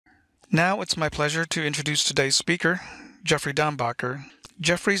Now it's my pleasure to introduce today's speaker, Jeffrey Dambacher.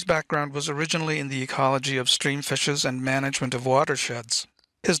 Jeffrey's background was originally in the ecology of stream fishes and management of watersheds.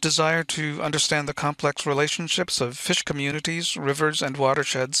 His desire to understand the complex relationships of fish communities, rivers, and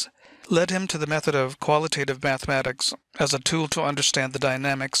watersheds led him to the method of qualitative mathematics as a tool to understand the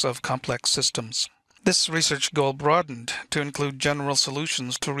dynamics of complex systems. This research goal broadened to include general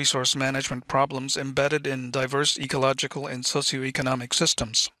solutions to resource management problems embedded in diverse ecological and socioeconomic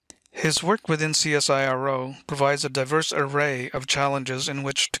systems. His work within CSIRO provides a diverse array of challenges in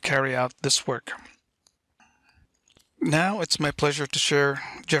which to carry out this work. Now it's my pleasure to share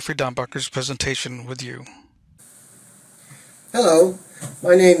Jeffrey Dambacher's presentation with you. Hello,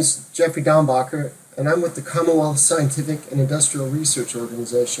 my name is Jeffrey Dambacher, and I'm with the Commonwealth Scientific and Industrial Research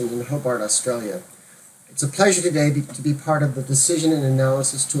Organization in Hobart, Australia. It's a pleasure today to be part of the Decision and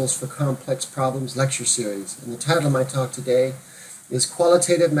Analysis Tools for Complex Problems lecture series, and the title of my talk today is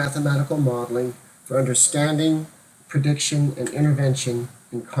Qualitative Mathematical Modeling for Understanding, Prediction, and Intervention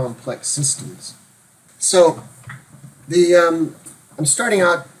in Complex Systems. So, I'm starting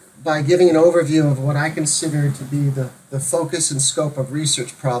out by giving an overview of what I consider to be the focus and scope of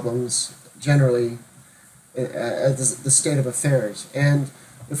research problems generally as the state of affairs. And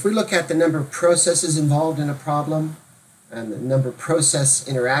if we look at the number of processes involved in a problem and the number of process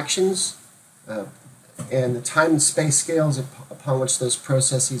interactions and the time and space scales upon which those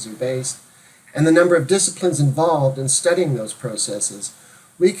processes are based, and the number of disciplines involved in studying those processes,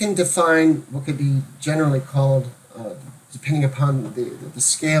 we can define what could be generally called, depending upon the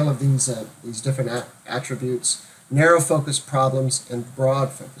scale of these different attributes, narrow focus problems and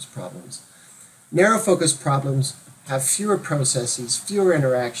broad focus problems. Narrow focus problems have fewer processes, fewer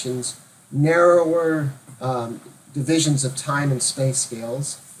interactions, narrower divisions of time and space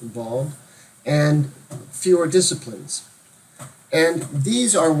scales involved, and fewer disciplines. And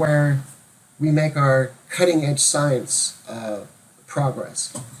these are where we make our cutting-edge science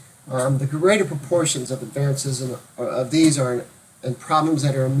progress. The greater proportions of advances of these are in problems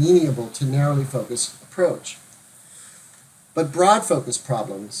that are amenable to narrowly focused approach. But broad focus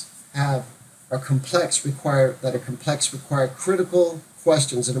problems are complex, require critical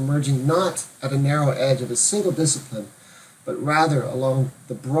questions that emerging not at a narrow edge of a single discipline, but rather along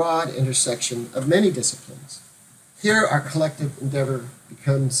the broad intersection of many disciplines. Here our collective endeavor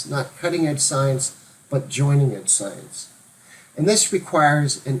becomes not cutting-edge science, but joining-edge science. And this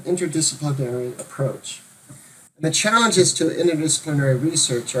requires an interdisciplinary approach. And the challenges to interdisciplinary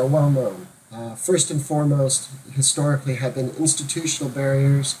research are well known. First and foremost, historically, have been institutional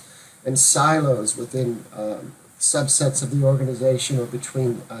barriers and silos within subsets of the organization or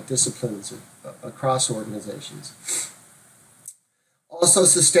between disciplines or across organizations. Also,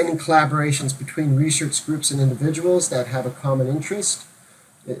 sustaining collaborations between research groups and individuals that have a common interest.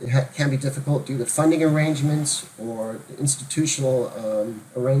 It can be difficult due to funding arrangements or institutional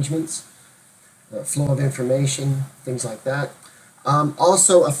arrangements, flow of information, things like that.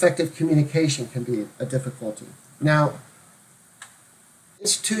 Also, effective communication can be a difficulty. Now,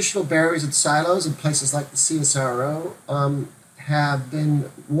 institutional barriers and silos in places like the CSIRO have been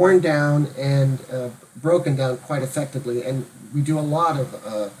worn down and broken down quite effectively, and we do a lot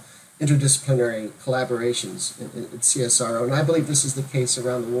of interdisciplinary collaborations at CSIRO, and I believe this is the case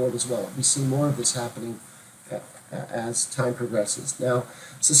around the world as well. We see more of this happening as time progresses. Now,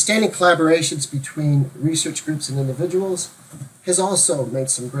 sustaining collaborations between research groups and individuals has also made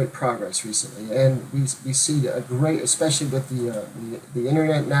some great progress recently, and we see a great, especially with the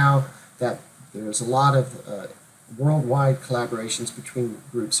internet now, that there's a lot of worldwide collaborations between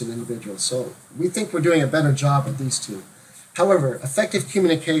groups and individuals. So we think we're doing a better job with these two. However, effective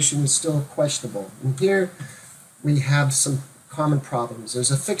communication is still questionable, and here we have some common problems.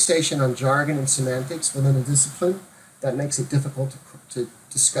 There's a fixation on jargon and semantics within a discipline that makes it difficult to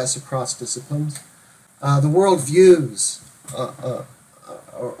discuss across disciplines. The world views are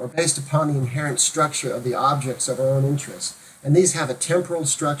based upon the inherent structure of the objects of our own interest, and these have a temporal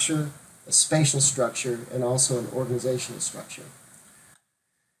structure, a spatial structure, and also an organizational structure.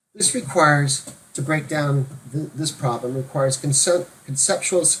 This requires, to break down this problem, requires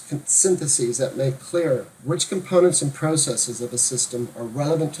conceptual syntheses that make clear which components and processes of a system are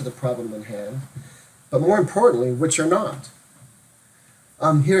relevant to the problem in hand, but more importantly, which are not.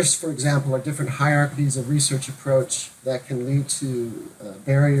 Here's, for example, are different hierarchies of research approach that can lead to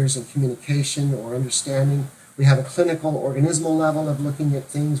barriers in communication or understanding. We have a clinical organismal level of looking at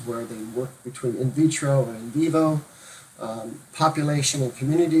things where they work between in vitro and in vivo. Population and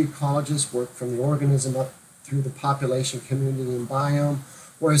community ecologists work from the organism up through the population, community, and biome,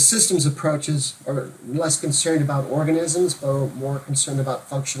 whereas systems approaches are less concerned about organisms, but more concerned about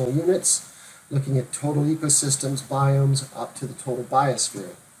functional units, looking at total ecosystems, biomes, up to the total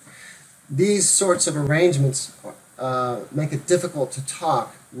biosphere. These sorts of arrangements make it difficult to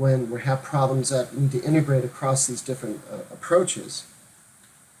talk when we have problems that need to integrate across these different approaches.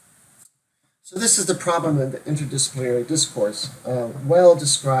 So this is the problem of the interdisciplinary discourse, well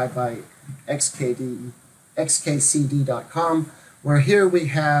described by xkcd.com, where here we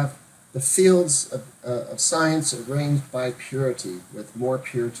have the fields of science arranged by purity, with more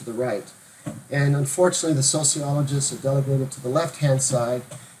pure to the right. And unfortunately, the sociologists are delegated to the left-hand side,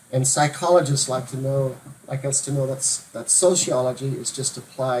 and psychologists like us to know that sociology is just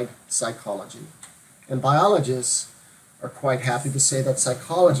applied psychology. And biologists are quite happy to say that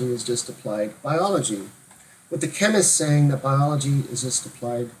psychology is just applied biology, with the chemists saying that biology is just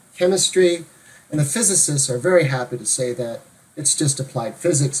applied chemistry, and the physicists are very happy to say that it's just applied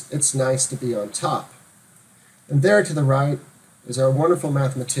physics, it's nice to be on top. And there to the right is our wonderful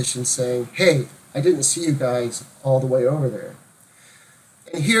mathematician saying, hey, I didn't see you guys all the way over there.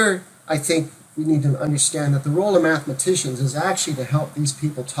 And here, I think we need to understand that the role of mathematicians is actually to help these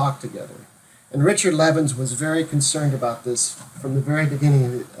people talk together. And Richard Levins was very concerned about this from the very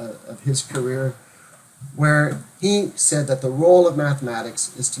beginning of his career, where he said that the role of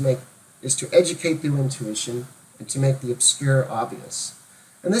mathematics is to educate through intuition and to make the obscure obvious.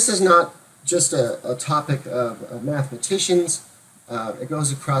 And this is not just a topic of mathematicians. It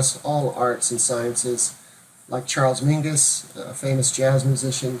goes across all arts and sciences. Like Charles Mingus, a famous jazz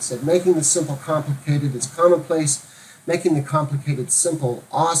musician, said, making the simple complicated is commonplace, making the complicated simple,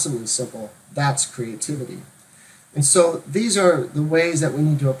 awesomely simple, that's creativity. And so these are the ways that we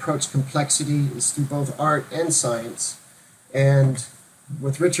need to approach complexity, is through both art and science. And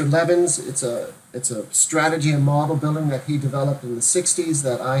with Richard Levins, it's a strategy and model building that he developed in the 60s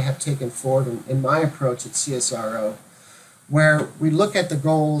that I have taken forward in my approach at CSRO, where we look at the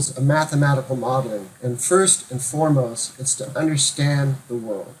goals of mathematical modeling. And first and foremost, it's to understand the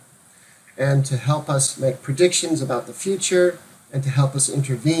world and to help us make predictions about the future and to help us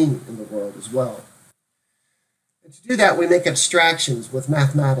intervene in the world as well. And to do that, we make abstractions with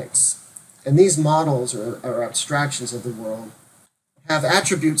mathematics. And these models or abstractions of the world have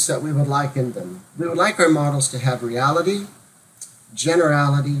attributes that we would like in them. We would like our models to have reality,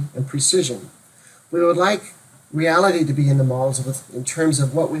 generality, and precision. We would like reality to be in the models in terms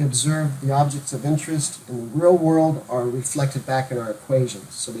of what we observe, the objects of interest in the real world are reflected back in our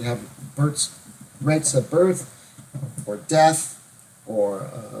equations. So we have rates of birth or death or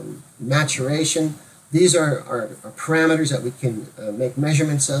maturation. These are parameters that we can make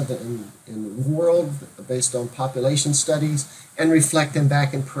measurements of in the world based on population studies and reflect them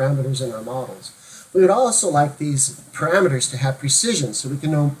back in parameters in our models. We would also like these parameters to have precision so we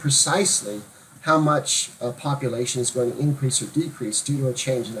can know precisely how much a population is going to increase or decrease due to a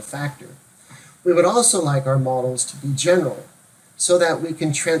change in a factor. We would also like our models to be general so that we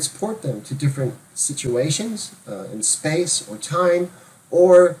can transport them to different situations in space or time,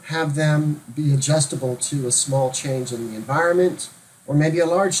 or have them be adjustable to a small change in the environment or maybe a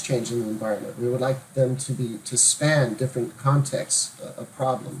large change in the environment. We would like them to span different contexts of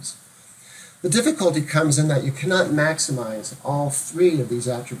problems. The difficulty comes in that you cannot maximize all three of these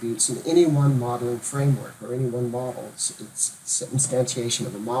attributes in any one modeling framework or any one model. It's instantiation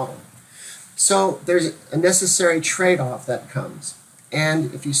of a model. So there's a necessary trade-off that comes.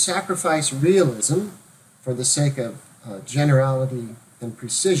 And if you sacrifice realism for the sake of generality and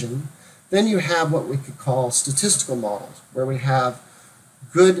precision, then you have what we could call statistical models, where we have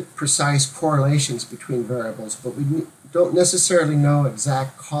good, precise correlations between variables, but we don't necessarily know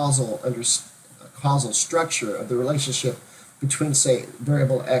exact causal structure of the relationship between, say,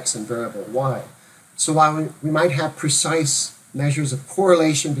 variable x and variable y. So while we might have precise measures of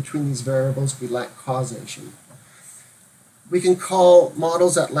correlation between these variables, we lack causation. We can call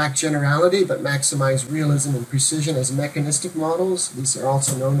models that lack generality but maximize realism and precision as mechanistic models. These are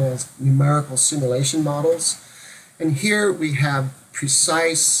also known as numerical simulation models. And here we have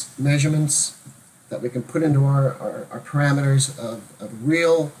precise measurements that we can put into our parameters of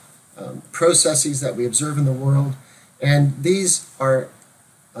real processes that we observe in the world. And these are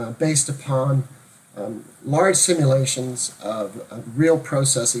based upon large simulations of real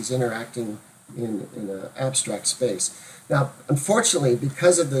processes interacting in an abstract space. Now, unfortunately,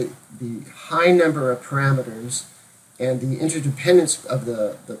 because of the high number of parameters and the interdependence of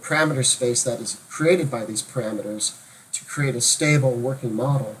the parameter space that is created by these parameters to create a stable working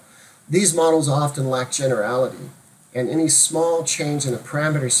model, these models often lack generality. And any small change in a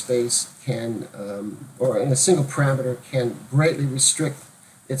parameter space can, or in a single parameter, can greatly restrict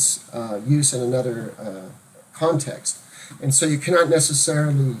its use in another context. And so you cannot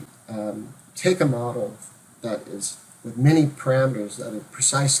necessarily take a model that is with many parameters that are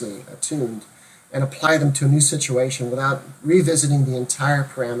precisely attuned and apply them to a new situation without revisiting the entire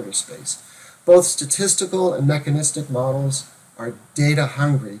parameter space. Both statistical and mechanistic models are data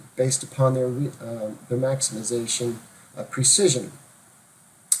hungry based upon their maximization of precision.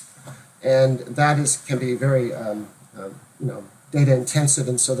 And that can be very data intensive,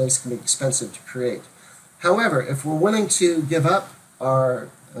 and so these can be expensive to create. However, if we're willing to give up our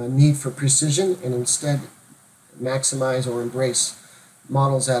need for precision and instead maximize or embrace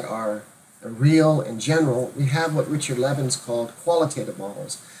models that are real and general, we have what Richard Levins called qualitative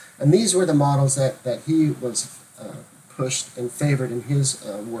models. And these were the models that he was pushed and favored in his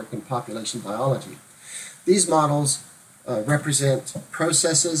work in population biology. These models represent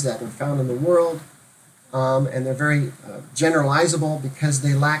processes that are found in the world, and they're very generalizable because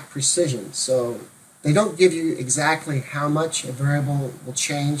they lack precision. So they don't give you exactly how much a variable will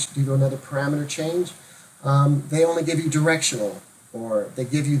change due to another parameter change. They only give you directional, or they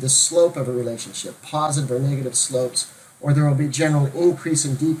give you the slope of a relationship, positive or negative slopes, or there will be a general increase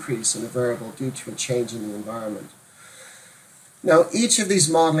and decrease in a variable due to a change in the environment. Now, each of these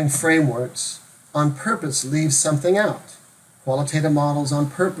modeling frameworks on purpose leaves something out. Qualitative models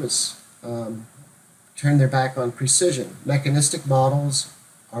on purpose turn their back on precision. Mechanistic models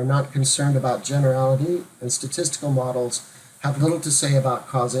are not concerned about generality, and statistical models have little to say about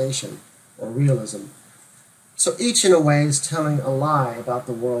causation or realism. So each, in a way, is telling a lie about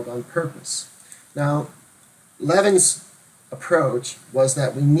the world on purpose. Now, Levin's approach was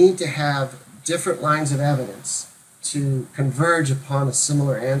that we need to have different lines of evidence to converge upon a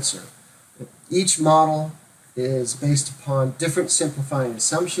similar answer. Each model is based upon different simplifying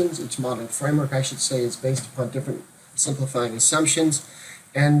assumptions. Each modeling framework, I should say, is based upon different simplifying assumptions.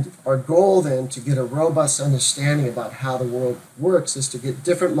 And our goal then to get a robust understanding about how the world works is to get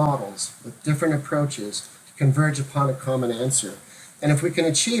different models with different approaches to converge upon a common answer. And if we can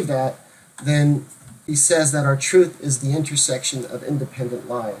achieve that, then he says that our truth is the intersection of independent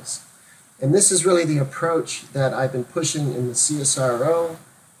lies. And this is really the approach that I've been pushing in the CSIRO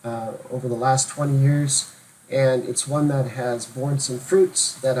over the last 20 years, and it's one that has borne some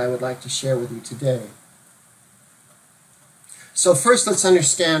fruits that I would like to share with you today. So first, let's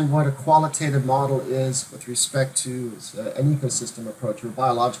understand what a qualitative model is with respect to an ecosystem approach or a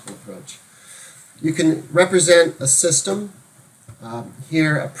biological approach. You can represent a system,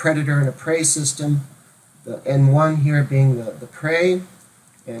 here a predator and a prey system, the N1 here being the prey,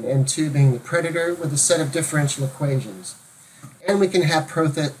 and N2 being the predator, with a set of differential equations. And we can have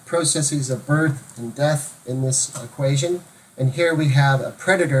processes of birth and death in this equation. And here we have a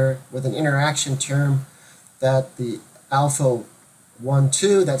predator with an interaction term that the alpha 1,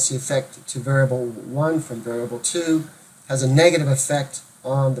 2, that's the effect to variable 1 from variable 2, has a negative effect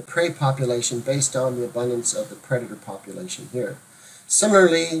on the prey population based on the abundance of the predator population here.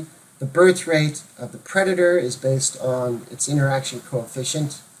 Similarly, the birth rate of the predator is based on its interaction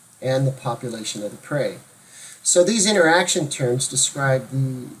coefficient and the population of the prey. So these interaction terms describe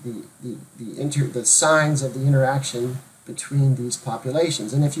the signs of the interaction between these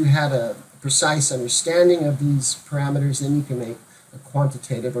populations. And if you had a precise understanding of these parameters, then you can make a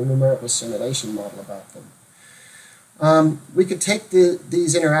quantitative or numerical simulation model about them. We could take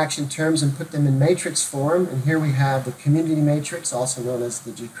these interaction terms and put them in matrix form, and here we have the community matrix, also known as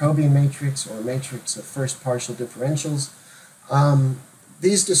the Jacobian matrix or matrix of first partial differentials.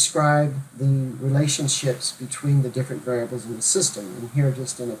 These describe the relationships between the different variables in the system, and here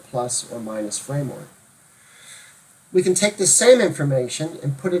just in a plus or minus framework. We can take the same information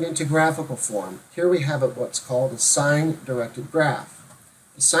and put it into graphical form. Here we have what's called a sign-directed graph.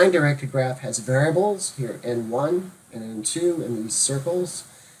 The sign-directed graph has variables, here N1 and N2 in these circles,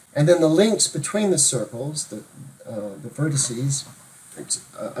 and then the links between the circles, the vertices,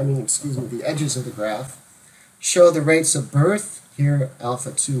 the edges of the graph, show the rates of birth, here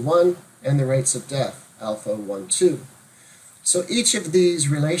alpha 2, 1, and the rates of death, alpha 1, 2. So each of these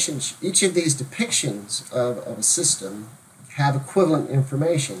depictions of a system have equivalent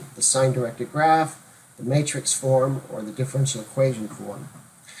information, the sign-directed graph, the matrix form, or the differential equation form.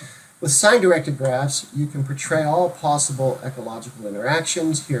 With sign-directed graphs, you can portray all possible ecological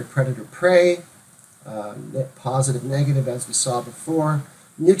interactions, here predator-prey, positive, negative, as we saw before,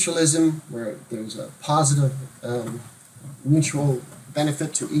 mutualism, where there's a positive mutual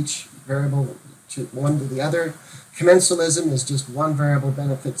benefit to each variable, to one to the other. Commensalism is just one variable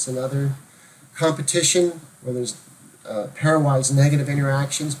benefits another. Competition, where there's pairwise negative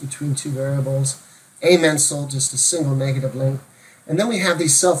interactions between two variables. Amensal, just a single negative link. And then we have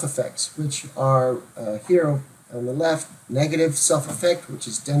these self-effects, which are here on the left, negative self-effect, which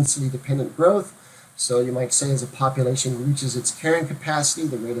is density-dependent growth. So you might say as a population reaches its carrying capacity,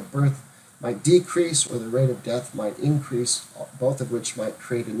 the rate of birth might decrease or the rate of death might increase, both of which might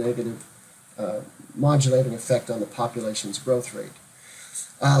create a negative modulating effect on the population's growth rate.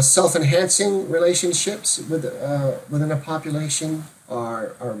 Self-enhancing relationships within a population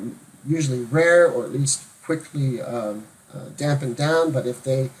are usually rare or at least quickly dampened down, but if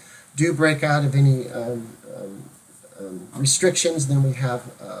they do break out of any restrictions, then we have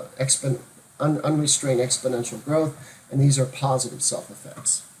unrestrained exponential growth, and these are positive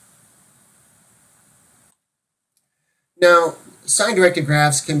self-effects. Now, sign-directed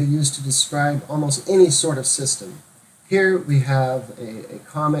graphs can be used to describe almost any sort of system. Here we have a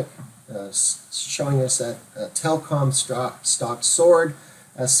comic showing us that telecom stock soared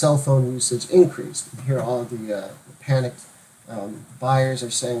as cell phone usage increased. Here all the panicked buyers are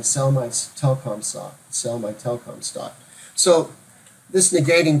saying, sell my telecom stock, sell my telecom stock. So this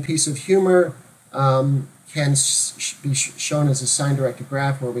negating piece of humor can be shown as a sign-directed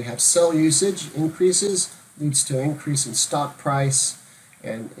graph where we have cell usage increases, leads to an increase in stock price,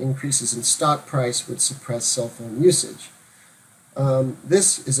 and increases in stock price would suppress cell phone usage.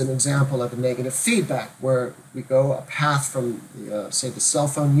 This is an example of a negative feedback where we go a path from, say, the cell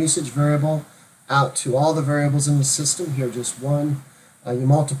phone usage variable out to all the variables in the system. Here just one. You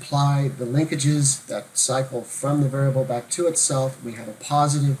multiply the linkages that cycle from the variable back to itself. We have a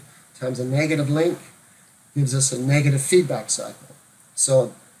positive times a negative link gives us a negative feedback cycle.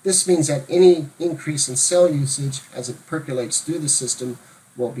 So this means that any increase in cell usage as it percolates through the system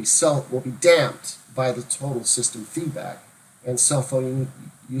will be damped by the total system feedback, and cell phone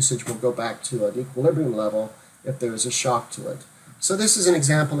usage will go back to an equilibrium level if there is a shock to it. So this is an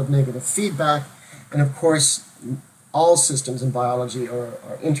example of negative feedback, and of course all systems in biology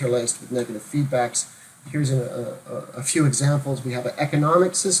are interlaced with negative feedbacks. Here's a few examples. We have an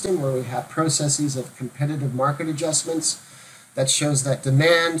economic system where we have processes of competitive market adjustments that shows that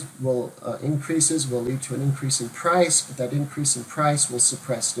demand will will lead to an increase in price, but that increase in price will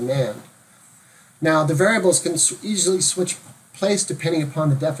suppress demand. Now, the variables can easily switch place depending upon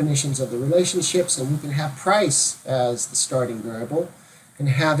the definitions of the relationships, and we can have price as the starting variable and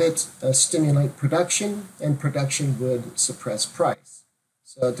have it stimulate production, and production would suppress price.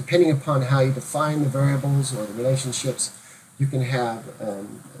 So depending upon how you define the variables or the relationships, you can have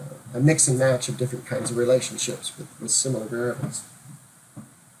a mix and match of different kinds of relationships with similar variables.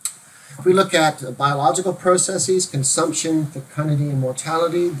 If we look at biological processes, consumption, fecundity, and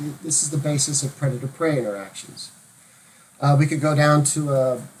mortality, this is the basis of predator-prey interactions. We could go down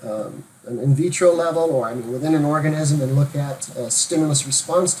to an in vitro level, or within an organism, and look at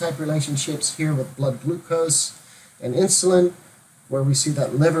stimulus-response type relationships here with blood glucose and insulin, where we see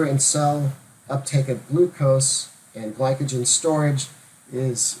that liver and cell uptake of glucose and glycogen storage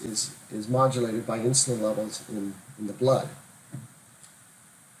is modulated by insulin levels in the blood.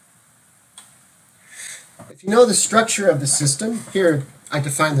 If you know the structure of the system, here I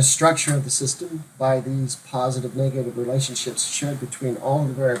define the structure of the system by these positive-negative relationships shared between all of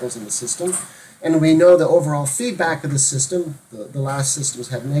the variables in the system, and we know the overall feedback of the system. The last systems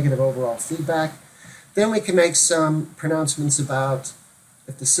had negative overall feedback. Then we can make some pronouncements about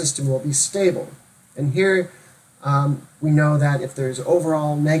if the system will be stable. And here we know that if there's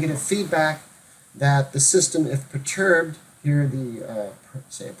overall negative feedback, that the system, if perturbed, here the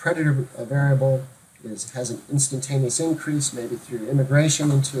say a predator variable has an instantaneous increase, maybe through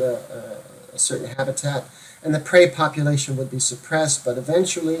immigration into a certain habitat, and the prey population would be suppressed, but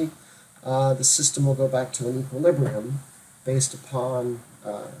eventually the system will go back to an equilibrium based upon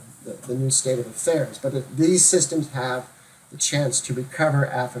the new state of affairs. But these systems have the chance to recover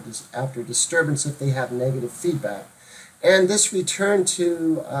after disturbance if they have negative feedback. And this return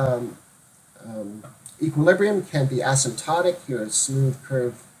to equilibrium can be asymptotic, here a smooth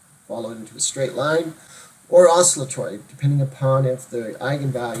curve followed into a straight line, or oscillatory, depending upon if the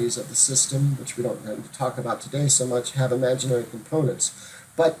eigenvalues of the system, which we don't have to talk about today so much, have imaginary components.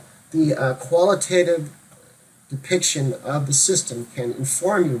 But the qualitative depiction of the system can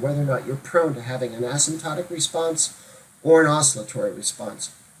inform you whether or not you're prone to having an asymptotic response or an oscillatory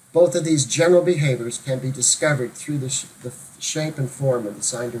response. Both of these general behaviors can be discovered through the shape and form of the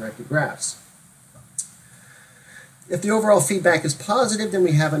sign-directed graphs. If the overall feedback is positive, then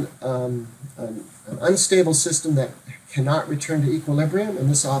we have an unstable system that cannot return to equilibrium, and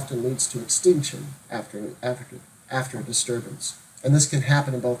this often leads to extinction after a disturbance. And this can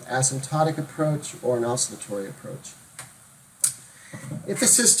happen in both asymptotic approach or an oscillatory approach. If the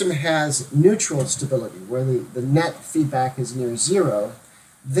system has neutral stability, where the net feedback is near zero,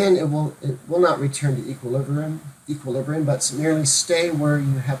 then it will not return to equilibrium, but merely stay where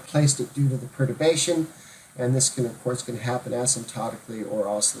you have placed it due to the perturbation, and this can, of course, happen asymptotically or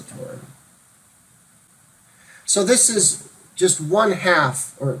oscillatory. So this is just one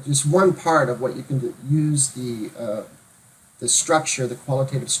half, or just one part of what you can use the structure, the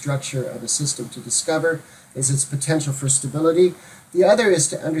qualitative structure of a system to discover, is its potential for stability. The other is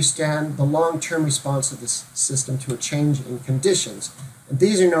to understand the long-term response of this system to a change in conditions. And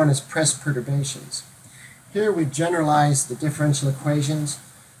these are known as press perturbations. Here we've generalized the differential equations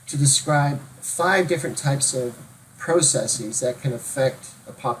to describe 5 different types of processes that can affect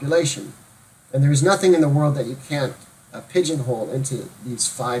a population. And there is nothing in the world that you can't pigeonhole into these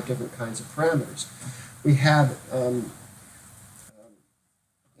 5 different kinds of parameters. We have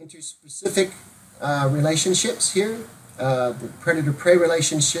interspecific relationships here, the predator-prey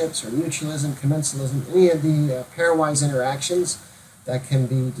relationships, or mutualism, commensalism, any of the pairwise interactions that can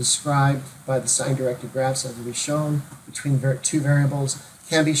be described by the sign-directed graphs as we've shown between 2 variables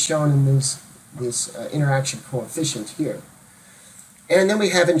can be shown in this interaction coefficient here. And then we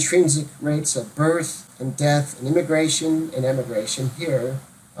have intrinsic rates of birth and death and immigration and emigration here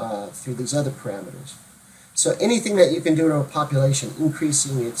through these other parameters. So anything that you can do to a population,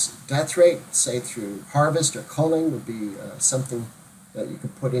 increasing its death rate, say through harvest or culling, would be something that you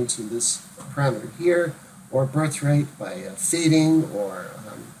could put into this parameter here, or birth rate by feeding, or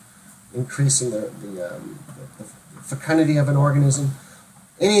increasing the fecundity of an organism.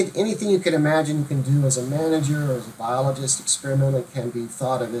 Anything you could imagine you can do as a manager or as a biologist experimentally can be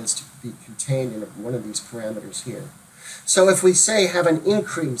thought of as to be contained in one of these parameters here. So if we say have an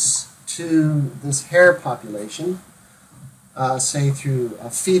increase to this hare population, say through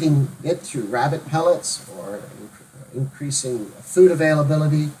feeding it through rabbit pellets or increasing food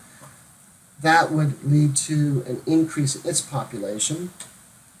availability, that would lead to an increase in its population.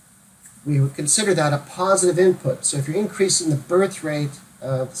 We would consider that a positive input. So if you're increasing the birth rate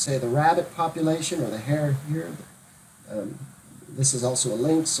of, say, the rabbit population or the hare here, this is also a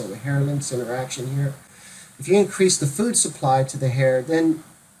lynx, so the hare-lynx interaction here. If you increase the food supply to the hare, then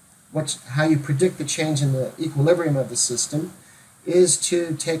how you predict the change in the equilibrium of the system is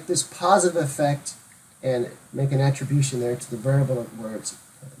to take this positive effect and make an attribution there to the variable where its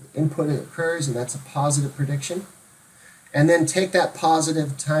input occurs, and that's a positive prediction. And then take that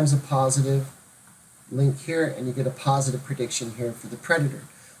positive times a positive link here, and you get a positive prediction here for the predator.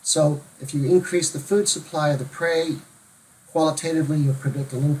 So if you increase the food supply of the prey, qualitatively you'll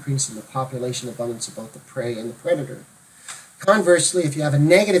predict an increase in the population abundance of both the prey and the predator. Conversely, if you have a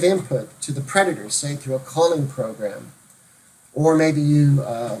negative input to the predator, say through a culling program, or maybe you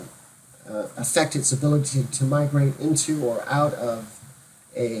affect its ability to migrate into or out of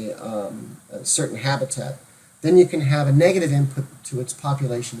a certain habitat, then you can have a negative input to its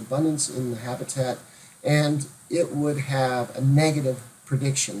population abundance in the habitat, and it would have a negative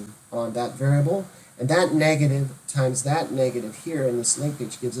prediction on that variable, and that negative times that negative here in this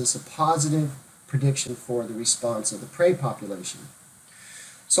linkage gives us a positive prediction for the response of the prey population.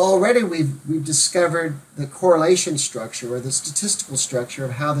 So already we've discovered the correlation structure, or the statistical structure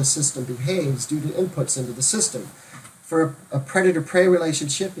of how the system behaves due to inputs into the system. For a predator-prey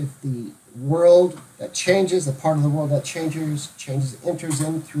relationship, if the world that changes, the part of the world that changes, enters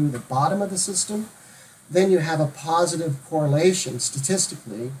in through the bottom of the system, then you have a positive correlation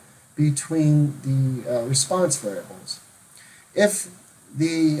statistically between the response variables. If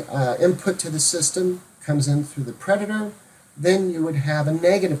the input to the system comes in through the predator, then you would have a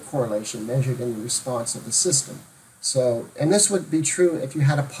negative correlation measured in the response of the system. So, and this would be true if you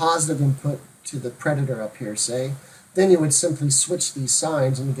had a positive input to the predator up here, say, then you would simply switch these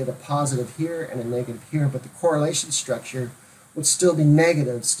signs and you get a positive here and a negative here, but the correlation structure would still be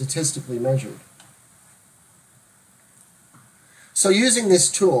negative statistically measured. So using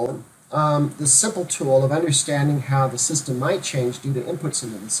this tool, this simple tool of understanding how the system might change due to inputs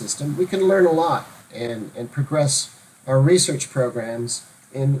into the system, we can learn a lot and progress our research programs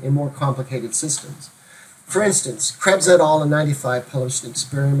in more complicated systems. For instance, Krebs et al. In '95 published an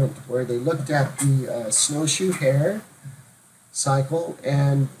experiment where they looked at the snowshoe hare cycle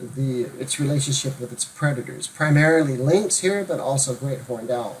and its relationship with its predators, primarily lynx here, but also great horned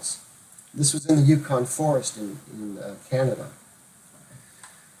owls. This was in the Yukon forest in Canada.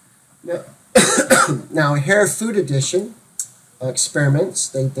 Now, hare food addition experiments,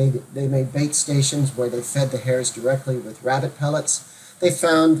 they made bait stations where they fed the hares directly with rabbit pellets. They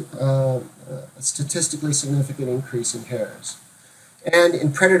found a statistically significant increase in hares. And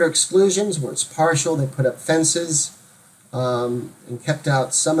in predator exclusions, where it's partial, they put up fences and kept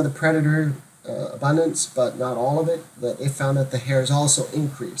out some of the predator abundance, but not all of it, that they found that the hares also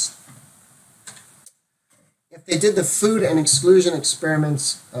increased. If they did the food and exclusion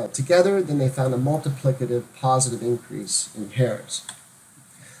experiments together, then they found a multiplicative positive increase in hares.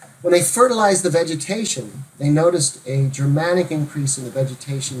 When they fertilized the vegetation, they noticed a dramatic increase in the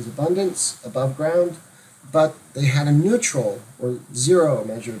vegetation's abundance above ground, but they had a neutral or zero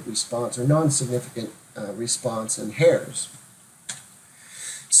measured response or non-significant response in hares.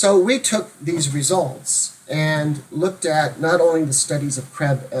 So we took these results and looked at not only the studies of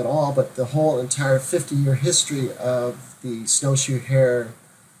Krebs et al., but the whole entire 50-year history of the snowshoe hare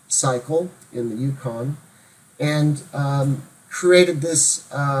cycle in the Yukon, and created this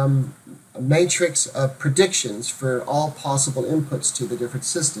matrix of predictions for all possible inputs to the different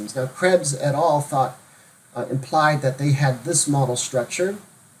systems. Now, Krebs et al. Implied that they had this model structure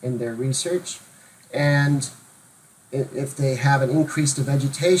in their research, and if they have an increase to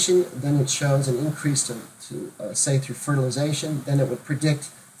vegetation, then it shows an increase to say through fertilization, then it would predict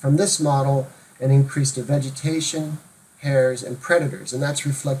from this model an increase to vegetation, hares, and predators, and that's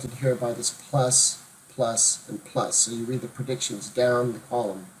reflected here by this plus, plus, and plus. So you read the predictions down the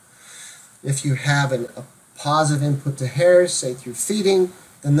column. If you have a positive input to hares, say through feeding,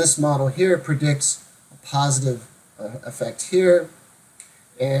 then this model here predicts a positive effect here,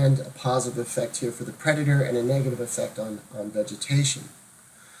 and a positive effect here for the predator, and a negative effect on vegetation.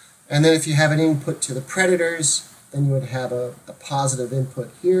 And then if you have an input to the predators, then you would have a positive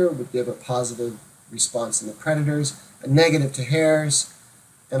input here, would give a positive response in the predators, a negative to hares,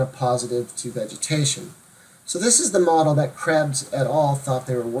 and a positive to vegetation. So this is the model that Krebs et al. Thought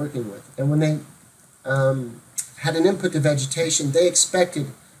they were working with. And when they had an input to vegetation, they expected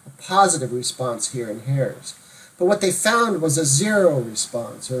a positive response here in hares. But what they found was a zero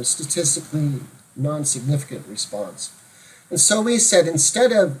response, or a statistically non-significant response. And so we said,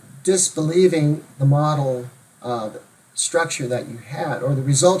 instead of disbelieving the model structure that you had, or the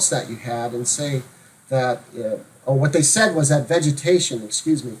results that you had, and say that, or what they said was that vegetation,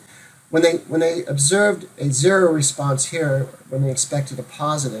 when they observed a zero response here, when they expected a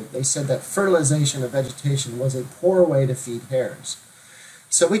positive, they said that fertilization of vegetation was a poor way to feed hares.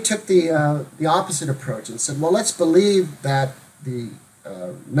 So we took the opposite approach and said, well, let's believe that the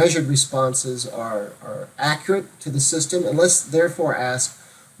measured responses are accurate to the system, and let's therefore ask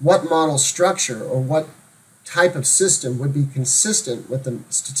what model structure or what type of system would be consistent with the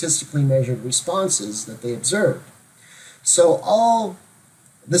statistically measured responses that they observed. So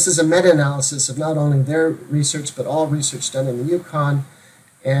this is a meta-analysis of not only their research, but all research done in the Yukon,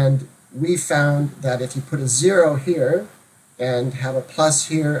 and we found that if you put a zero here, and have a plus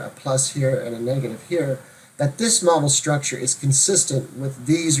here, and a negative here, that this model structure is consistent with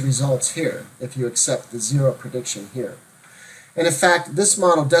these results here, if you accept the zero prediction here. And in fact, this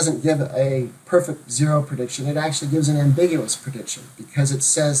model doesn't give a perfect zero prediction. It actually gives an ambiguous prediction, because it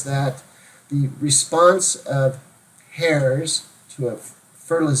says that the response of hares to a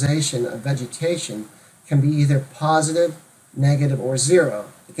fertilization of vegetation can be either positive, negative, or zero.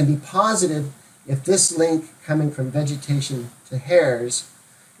 It can be positive if this link coming from vegetation to hares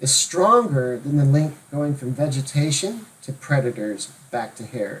is stronger than the link going from vegetation to predators back to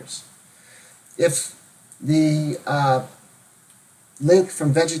hares. If the link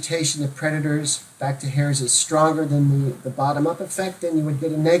from vegetation to predators back to hares is stronger than the bottom-up effect, then you would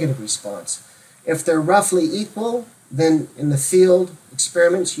get a negative response. If they're roughly equal, then in the field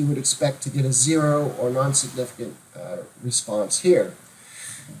experiments you would expect to get a zero or non-significant response here.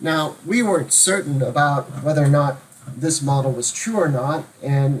 Now, we weren't certain about whether or not this model was true or not,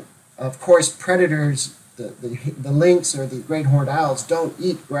 and of course predators, the lynx or the great horned owls, don't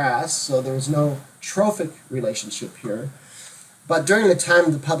eat grass, so there's no trophic relationship here. But during the time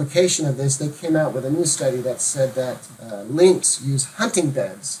of the publication of this, they came out with a new study that said that lynx use hunting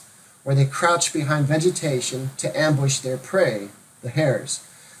beds, where they crouch behind vegetation to ambush their prey, the hares.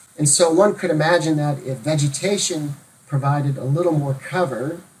 And so one could imagine that if vegetation provided a little more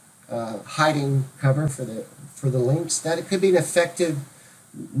cover, hiding cover for the lynx, that it could be an effective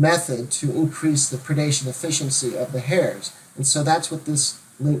method to increase the predation efficiency of the hares. And so that's what this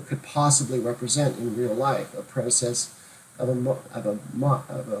link could possibly represent in real life, a process of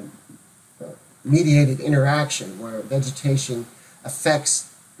a mediated interaction where vegetation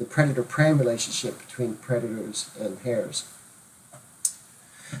affects the predator-prey relationship between predators and hares.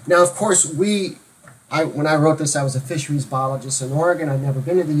 Now, of course, when I wrote this, I was a fisheries biologist in Oregon. I'd never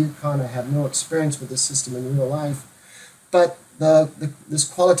been to the Yukon. I have no experience with this system in real life. But this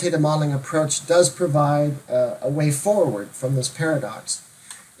qualitative modeling approach does provide a way forward from this paradox.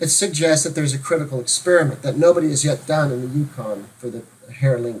 it suggests that there's a critical experiment that nobody has yet done in the Yukon for the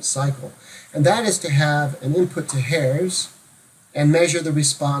hare-linked cycle. And that is to have an input to hares and measure the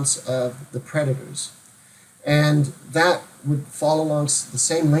response of the predators. And that would follow along the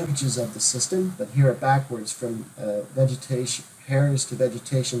same linkages of the system, but here backwards from vegetation, hares to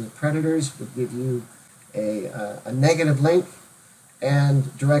vegetation to predators would give you a negative link,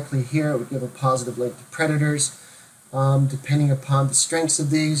 and directly here it would give a positive link to predators. Depending upon the strengths of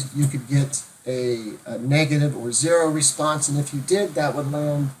these, you could get a negative or zero response, and if you did, that would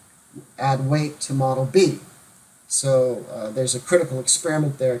add weight to model B. So there's a critical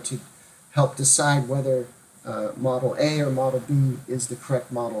experiment there to help decide whether model A or model B is the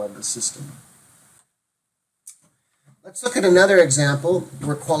correct model of the system. Let's look at another example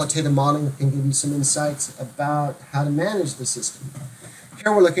where qualitative modeling can give you some insights about how to manage the system.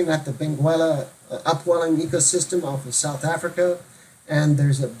 Here we're looking at the Benguela upwelling ecosystem off of South Africa, and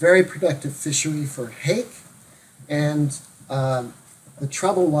there's a very productive fishery for hake, and the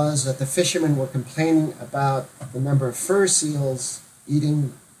trouble was that the fishermen were complaining about the number of fur seals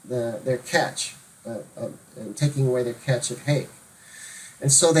eating their catch, and taking away their catch of hake.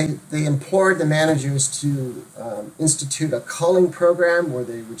 And so they implored the managers to institute a culling program where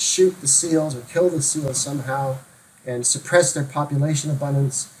they would shoot the seals or kill the seals somehow and suppress their population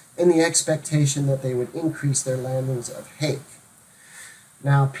abundance in the expectation that they would increase their landings of hake.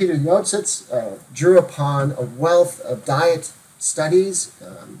 Now, Peter Jotsits drew upon a wealth of diet studies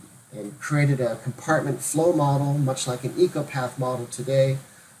and created a compartment flow model, much like an ecopath model today,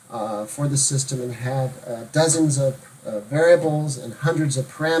 for the system, and had dozens of variables and hundreds of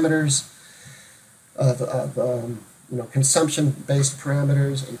parameters of consumption-based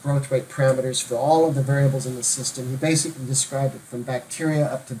parameters and growth rate parameters for all of the variables in the system. He basically described it from bacteria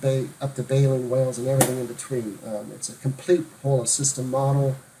up to baleen whales and everything in between. It's a complete whole of system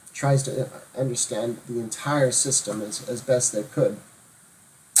model, tries to understand the entire system as best they could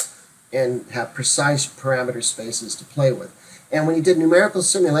and have precise parameter spaces to play with. And when he did numerical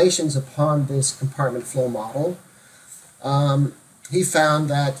simulations upon this compartment flow model, he found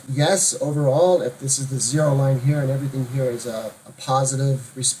that, yes, overall, if this is the zero line here and everything here is a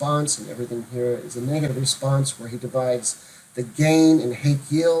positive response and everything here is a negative response, where he divides the gain in hake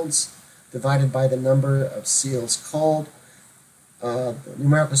yields divided by the number of seals culled, the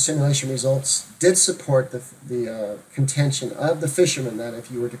numerical simulation results did support the contention of the fishermen that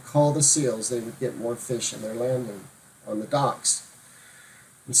if you were to cull the seals, they would get more fish in their landing on the docks.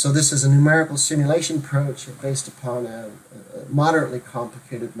 And so this is a numerical simulation approach based upon a moderately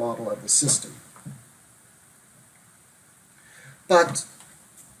complicated model of the system. But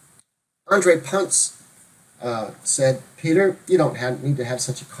Andre Puntz said, Peter, you don't need to have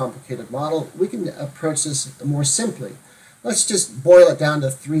such a complicated model. We can approach this more simply. Let's just boil it down to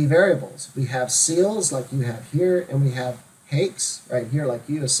 3 variables. We have seals, like you have here, and we have hakes, right here, like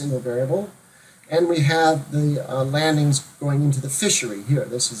you, a single variable. And we have the landings going into the fishery here.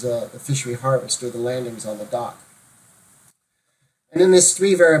 This is the fishery harvest, or the landings on the dock. And in this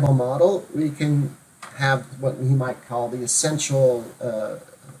 3-variable model, we can have what we might call the essential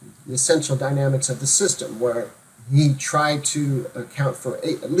dynamics of the system, where he tried to account for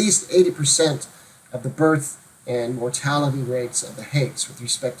at least 80% of the birth and mortality rates of the hakes with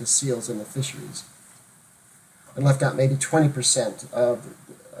respect to seals in the fisheries, and left out maybe 20% of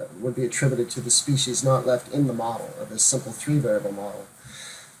would be attributed to the species not left in the model of this simple 3-variable model.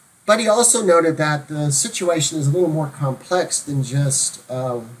 But he also noted that the situation is a little more complex than just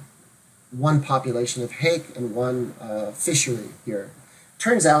one population of hake and one fishery here.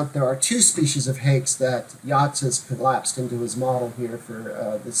 Turns out there are 2 species of hakes that Yachts has collapsed into his model here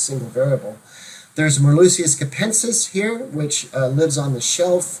for this single variable. There's Merluccius capensis here, which lives on the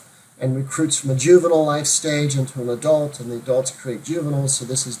shelf and recruits from a juvenile life stage into an adult, and the adults create juveniles, so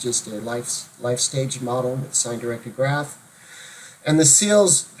this is just a life stage model with sign-directed graph. And the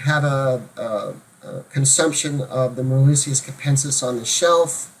seals have a consumption of the Merluccius capensis on the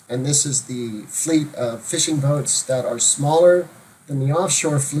shelf, and this is the fleet of fishing boats that are smaller than the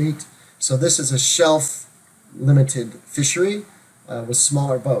offshore fleet, so this is a shelf-limited fishery with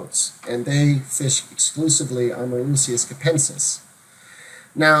smaller boats, and they fish exclusively on Merluccius capensis.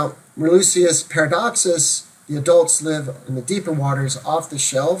 Now, Merluccius paradoxus, the adults live in the deeper waters off the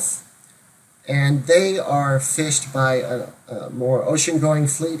shelf, and they are fished by a more ocean-going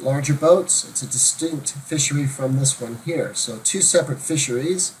fleet, larger boats. It's a distinct fishery from this one here. So 2 separate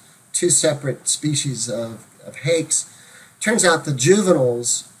fisheries, 2 separate species of hakes. Turns out the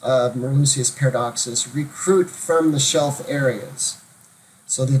juveniles of Merluccius paradoxus recruit from the shelf areas.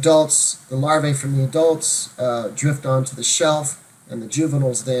 So the adults, the larvae from the adults drift onto the shelf, and the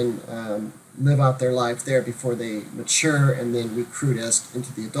juveniles then live out their life there before they mature and then recruit us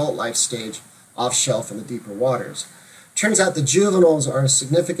into the adult life stage off shelf in the deeper waters. Turns out the juveniles are a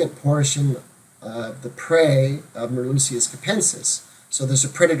significant portion of the prey of Merluccius capensis. So there's a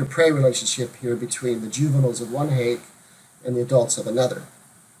predator-prey relationship here between the juveniles of one hake and the adults of another.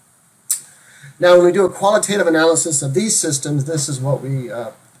 Now, when we do a qualitative analysis of these systems, this is what we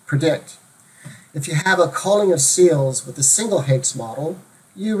predict. If you have a culling of seals with a single Hakes model,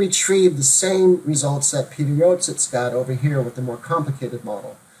 you retrieve the same results that Peter Yotzitz got over here with the more complicated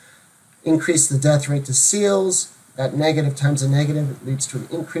model. Increase the death rate to seals. That negative times a negative leads to an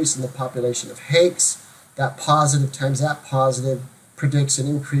increase in the population of Hakes. That positive times that positive predicts an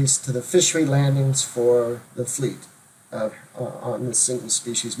increase to the fishery landings for the fleet on this single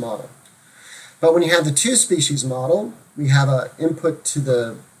species model. But when you have the two species model, we have an input to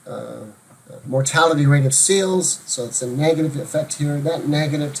the mortality rate of seals, so it's a negative effect here. That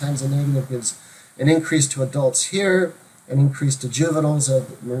negative times a negative gives an increase to adults here, an increase to juveniles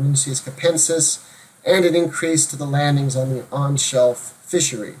of Merluccius capensis, and an increase to the landings on the on-shelf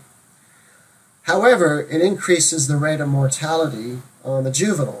fishery. However, it increases the rate of mortality on the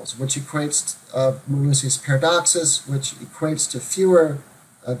juveniles, which equates to Merluccius paradoxus, which equates to fewer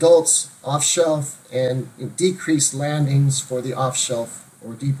adults off-shelf and decreased landings for the off-shelf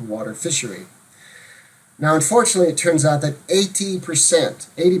or deeper water fishery. Now, unfortunately, it turns out that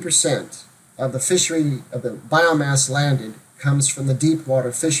 80% of the fishery, of the biomass landed, comes from the deep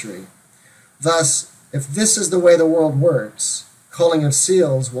water fishery. Thus, if this is the way the world works, culling of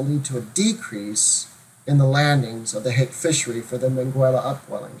seals will lead to a decrease in the landings of the hake fishery for the Benguela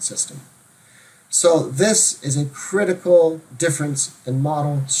upwelling system. So this is a critical difference in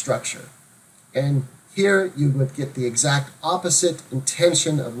model structure. And here you would get the exact opposite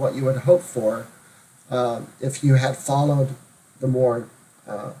intention of what you would hope for if you had followed the more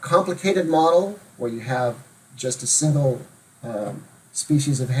complicated model, where you have just a single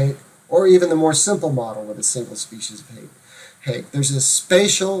species of hake, or even the more simple model with a single species of hake. There's a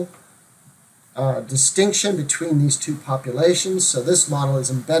spatial distinction between these two populations, so this model is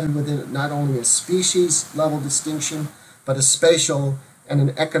embedded within not only a species level distinction, but a spatial and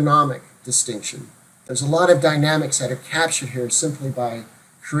an economic distinction. There's a lot of dynamics that are captured here simply by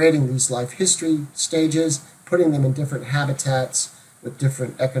creating these life history stages, putting them in different habitats with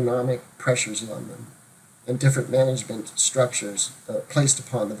different economic pressures on them and different management structures placed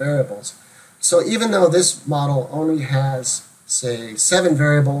upon the variables. So even though this model only has, say, 7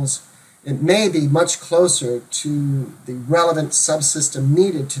 variables, it may be much closer to the relevant subsystem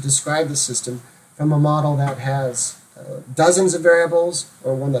needed to describe the system from a model that has dozens of variables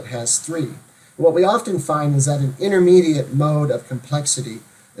or one that has 3. What we often find is that an intermediate mode of complexity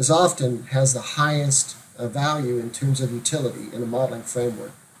often has the highest value in terms of utility in a modeling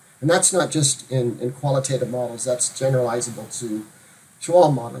framework. And that's not just in qualitative models, that's generalizable to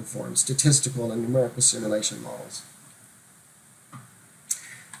all modeling forms, statistical and numerical simulation models.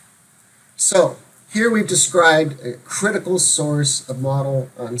 So here we've described a critical source of model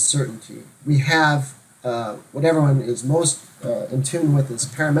uncertainty. We have what everyone is most in tune with is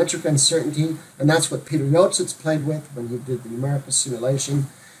parametric uncertainty, and that's what Peter Yotzitz played with when he did the numerical simulation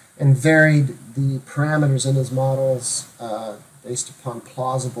and varied the parameters in his models based upon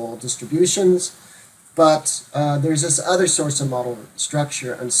plausible distributions. But there's this other source of model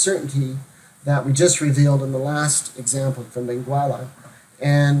structure, uncertainty, that we just revealed in the last example from Benguela.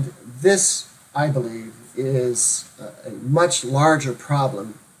 And this, I believe, is a much larger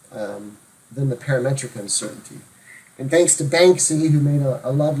problem than the parametric uncertainty. And thanks to Banksy, who made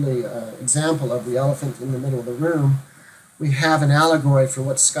a lovely example of the elephant in the middle of the room, we have an allegory for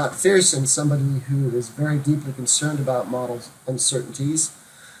what Scott Fearson, somebody who is very deeply concerned about model uncertainties,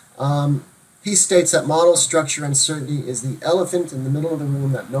 he states that model structure uncertainty is the elephant in the middle of the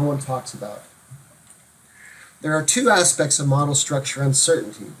room that no one talks about. There are 2 aspects of model structure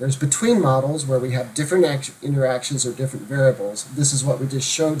uncertainty. There's between models, where we have different interactions or different variables. This is what we just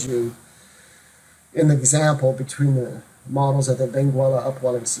showed you in the example between the models of the Benguela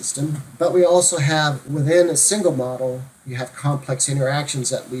upwelling system. But we also have, within a single model, you have complex interactions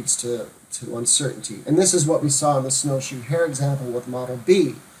that leads to uncertainty. And this is what we saw in the snowshoe hare example with model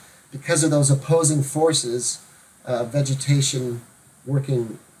B. Because of those opposing forces, vegetation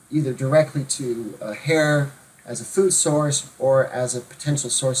working either directly to a hare as a food source or as a potential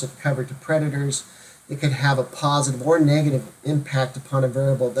source of cover to predators, it could have a positive or negative impact upon a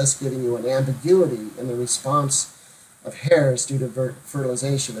variable, thus giving you an ambiguity in the response of hares due to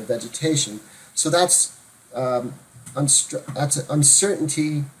fertilization of vegetation. So that's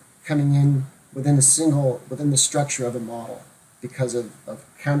uncertainty coming in within the structure of a model. because of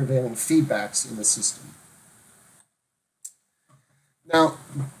countervailing feedbacks in the system. Now,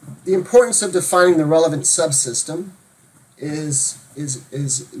 the importance of defining the relevant subsystem is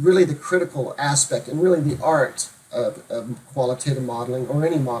really the critical aspect and really the art of qualitative modeling or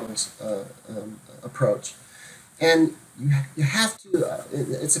any modeling approach. And you have to,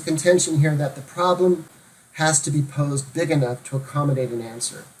 it's a contention here that the problem has to be posed big enough to accommodate an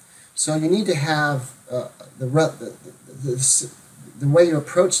answer. So you need to have the way you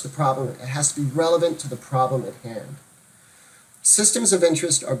approach the problem, it has to be relevant to the problem at hand. Systems of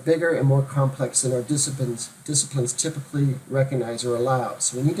interest are bigger and more complex than our disciplines typically recognize or allow.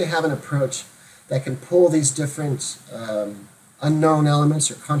 So we need to have an approach that can pull these different unknown elements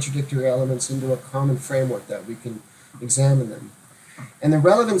or contradictory elements into a common framework that we can examine them. And the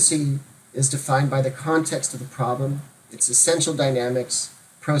relevancy is defined by the context of the problem, its essential dynamics,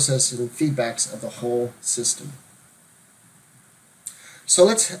 processes, and feedbacks of the whole system. So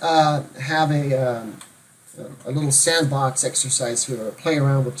let's have a little sandbox exercise here, or play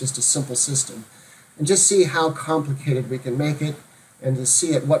around with just a simple system, and just see how complicated we can make it, and to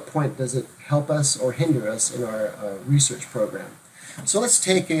see at what point does it help us or hinder us in our research program. So let's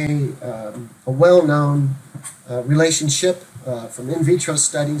take a well-known relationship from in vitro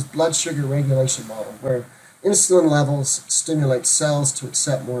studies, blood sugar regulation model, where insulin levels stimulate cells to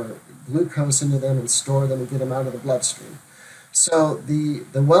accept more glucose into them and store them and get them out of the bloodstream. So the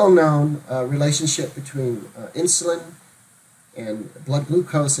well-known relationship between insulin and blood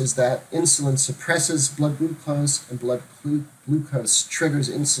glucose is that insulin suppresses blood glucose and blood glucose triggers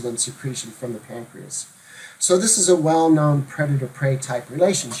insulin secretion from the pancreas. So this is a well-known predator-prey type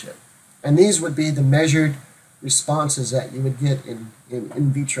relationship. And these would be the measured responses that you would get in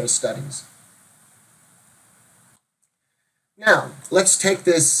vitro studies. Now, let's take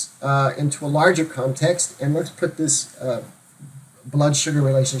this into a larger context, and let's put this blood sugar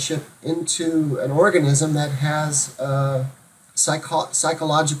relationship into an organism that has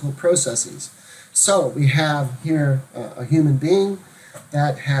psychological processes. So we have here a human being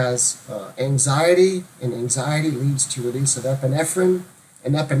that has anxiety, and anxiety leads to release of epinephrine,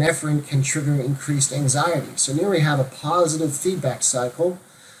 and epinephrine can trigger increased anxiety. So here we have a positive feedback cycle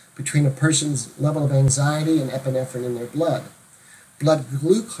between a person's level of anxiety and epinephrine in their blood. Blood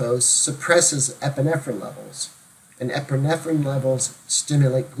glucose suppresses epinephrine levels, and epinephrine levels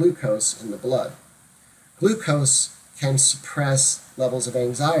stimulate glucose in the blood. Glucose can suppress levels of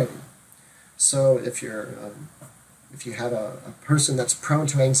anxiety. So if you have a person that's prone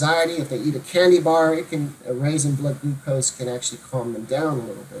to anxiety, if they eat a candy bar, a raise in blood glucose can actually calm them down a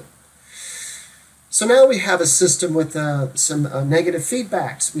little bit. So now we have a system with some negative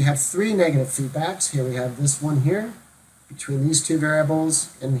feedbacks. We have 3 negative feedbacks. Here we have this one here between these 2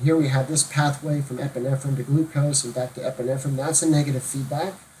 variables, and here we have this pathway from epinephrine to glucose and back to epinephrine. That's a negative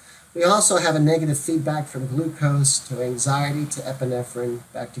feedback. We also have a negative feedback from glucose to anxiety to epinephrine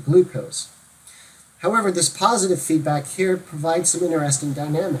back to glucose. However, this positive feedback here provides some interesting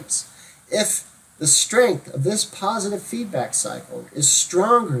dynamics. If the strength of this positive feedback cycle is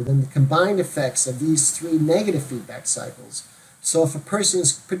stronger than the combined effects of these 3 negative feedback cycles, so if a person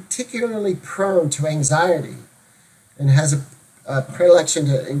is particularly prone to anxiety and has a predilection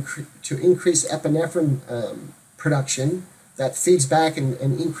to increase epinephrine production that feeds back and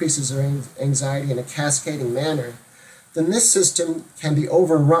increases their anxiety in a cascading manner, then this system can be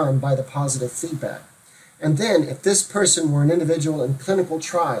overrun by the positive feedback. And then, if this person were an individual in clinical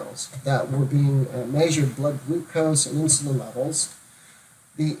trials that were being measured blood glucose and insulin levels,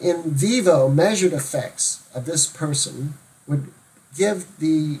 the in vivo measured effects of this person would give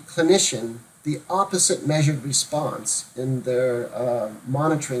the clinician the opposite measured response in their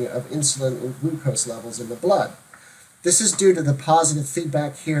monitoring of insulin and glucose levels in the blood. This is due to the positive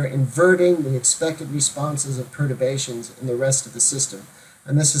feedback here inverting the expected responses of perturbations in the rest of the system.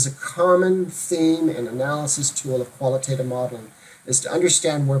 And this is a common theme and analysis tool of qualitative modeling, is to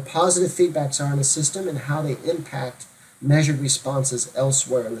understand where positive feedbacks are in a system and how they impact measured responses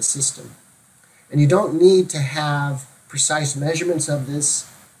elsewhere in the system. And you don't need to have precise measurements of this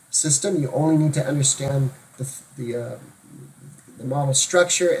system. You only need to understand the model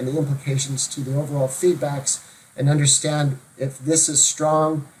structure and the implications to the overall feedbacks, and understand if this is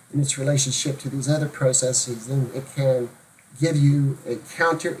strong in its relationship to these other processes, then it can give you a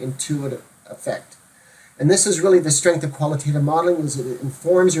counterintuitive effect. And this is really the strength of qualitative modeling, is it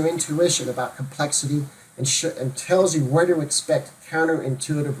informs your intuition about complexity and tells you where to expect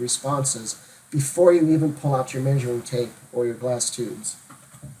counterintuitive responses before you even pull out your measuring tape or your glass tubes.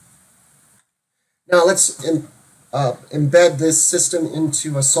 Now let's embed this system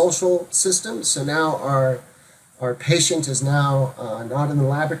into a social system. So now our Our patient is now not in the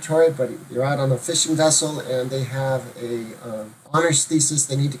laboratory, but they're out on a fishing vessel, and they have a honors thesis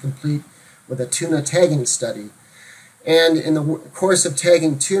they need to complete with a tuna tagging study. And in the course of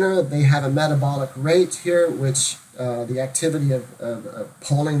tagging tuna, they have a metabolic rate here, which the activity of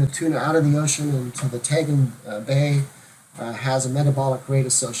pulling the tuna out of the ocean into the tagging bay has a metabolic rate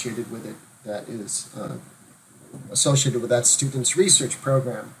associated with it that is associated with that student's research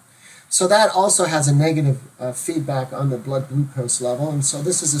program. So that also has a negative feedback on the blood glucose level, and so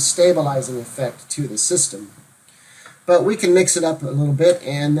this is a stabilizing effect to the system. But we can mix it up a little bit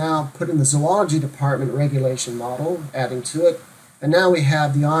and now put in the zoology department regulation model, adding to it, and now we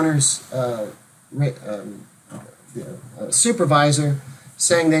have the honors supervisor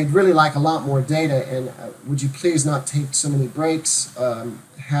saying they'd really like a lot more data, and would you please not take so many breaks,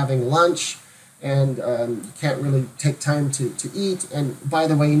 having lunch, and you can't really take time to eat, and by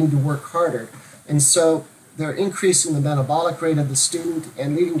the way, you need to work harder. And so they're increasing the metabolic rate of the student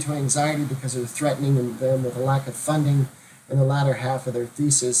and leading to anxiety because they're threatening them with a lack of funding in the latter half of their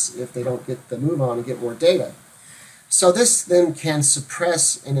thesis if they don't get the move on and get more data. So this then can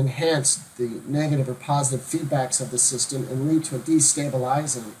suppress and enhance the negative or positive feedbacks of the system and lead to a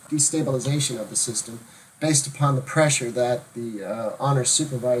destabilization of the system based upon the pressure that the honors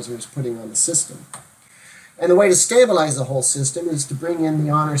supervisor is putting on the system. And the way to stabilize the whole system is to bring in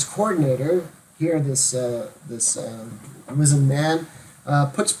the honors coordinator. Here, this wizened man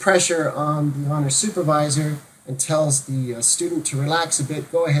puts pressure on the honors supervisor and tells the student to relax a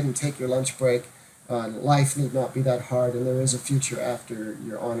bit, go ahead and take your lunch break. Life need not be that hard, and there is a future after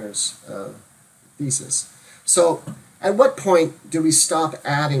your honors thesis. So at what point do we stop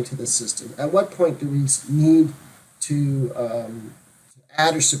adding to the system? At what point do we need to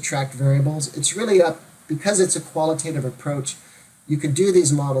add or subtract variables? It's really up, because it's a qualitative approach, you can do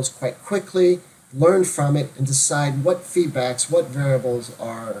these models quite quickly, learn from it, and decide what feedbacks, what variables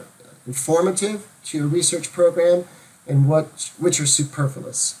are informative to your research program, and which are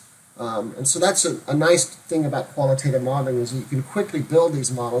superfluous. And so that's a nice thing about qualitative modeling, is you can quickly build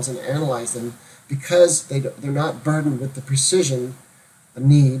these models and analyze them because they're not burdened with the precision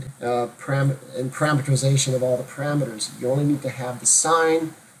need and parameterization of all the parameters. You only need to have the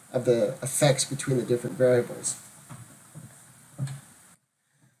sign of the effects between the different variables.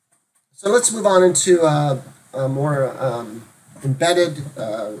 So let's move on into a more embedded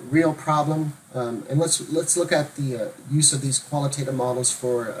real problem, and let's look at the use of these qualitative models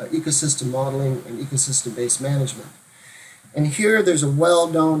for ecosystem modeling and ecosystem-based management. And here there's a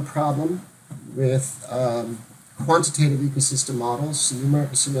well-known problem with quantitative ecosystem models,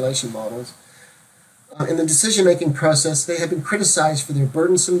 numerical simulation models. In the decision-making process, they have been criticized for their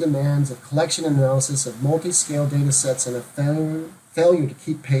burdensome demands of collection and analysis of multi-scale data sets and a failure to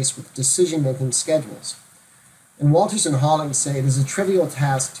keep pace with decision-making schedules. And Walters and Holling say it is a trivial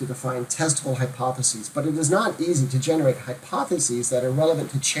task to define testable hypotheses, but it is not easy to generate hypotheses that are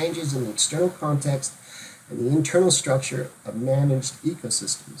relevant to changes in the external context and the internal structure of managed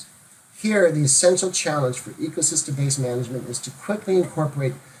ecosystems. Here, the essential challenge for ecosystem-based management is to quickly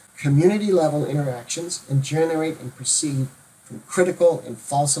incorporate community-level interactions and generate and proceed from critical and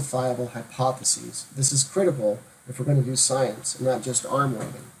falsifiable hypotheses. This is critical if we're going to do science and not just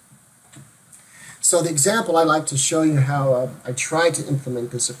arm-waving. So the example I'd like to show you how I tried to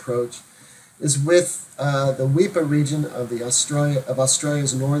implement this approach is with the Weipa region of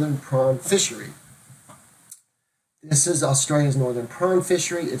Australia's northern prawn fishery. This is Australia's northern prawn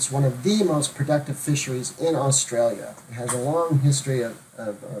fishery. It's one of the most productive fisheries in Australia. It has a long history of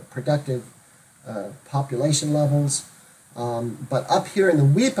productive population levels. But up here in the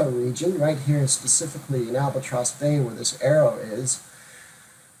Weipa region, right here specifically in Albatross Bay where this arrow is,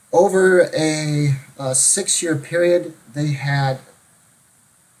 over a 6-year period, they had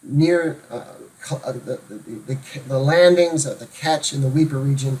near the landings of the catch in the Weipa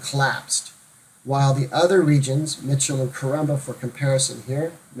region collapsed, while the other regions, Mitchell and Corumba for comparison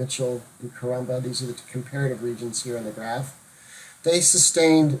here, Mitchell and Corumba, these are the comparative regions here on the graph, they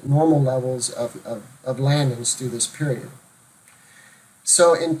sustained normal levels of landings through this period.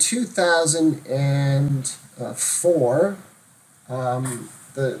 So in 2004,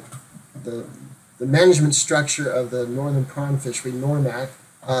 the management structure of the northern prawn fishery, NORMAC,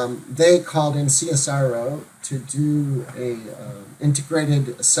 they called in CSIRO to do a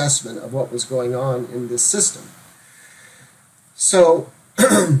integrated assessment of what was going on in this system. So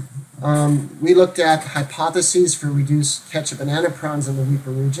we looked at hypotheses for reduced catch of banana prawns in the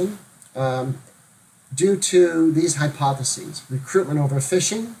Weipa region. Due to these hypotheses, recruitment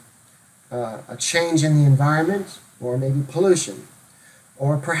overfishing, a change in the environment, or maybe pollution,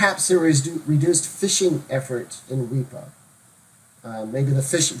 Or perhaps there was reduced fishing effort in WIPA. Maybe the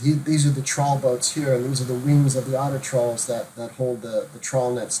fish, these are the trawl boats here, and these are the wings of the otter trawls that hold the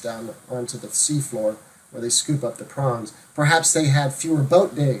trawl nets down onto the seafloor where they scoop up the prawns. Perhaps they had fewer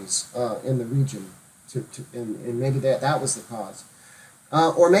boat days in the region, and maybe that was the cause.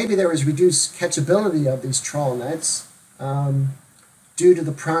 Or maybe there was reduced catchability of these trawl nets due to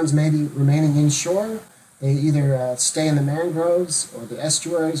the prawns maybe remaining inshore. They either stay in the mangroves or the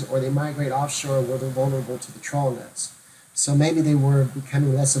estuaries, or they migrate offshore where they're vulnerable to the trawl nets. So maybe they were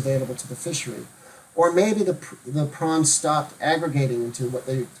becoming less available to the fishery. Or maybe the prawns stopped aggregating into what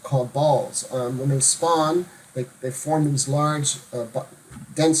they call balls. When they spawn, they form these large,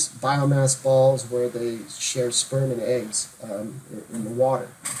 dense biomass balls where they share sperm and eggs in the water.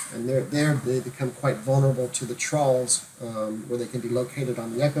 And they become quite vulnerable to the trawls, where they can be located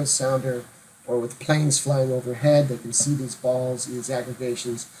on the echo sounder, or with planes flying overhead. They can see these balls, these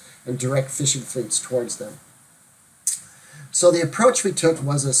aggregations, and direct fishing fleets towards them. So the approach we took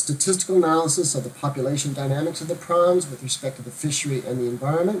was a statistical analysis of the population dynamics of the prawns with respect to the fishery and the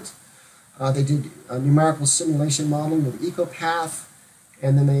environment. They did a numerical simulation modeling with EcoPath,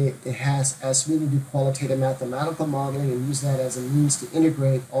 and then they asked me to do qualitative mathematical modeling and use that as a means to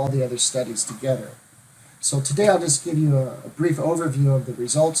integrate all the other studies together. So today I'll just give you a brief overview of the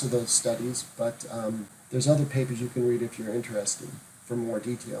results of those studies, but there's other papers you can read if you're interested for more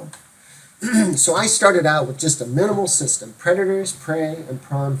detail. So I started out with just a minimal system: predators, prey, and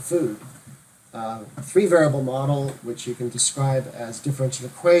prawn food. A three-variable model, which you can describe as differential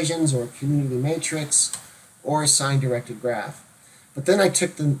equations or community matrix or a sign-directed graph. But then I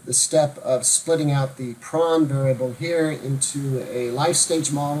took the step of splitting out the prawn variable here into a life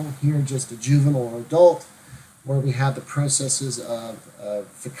stage model, here just a juvenile or adult, where we have the processes of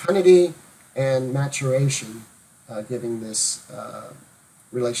fecundity and maturation giving this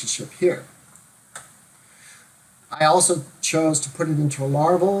relationship here. I also chose to put it into a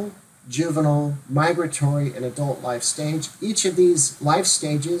larval, juvenile, migratory, and adult life stage. Each of these life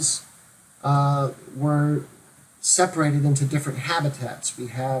stages were separated into different habitats. We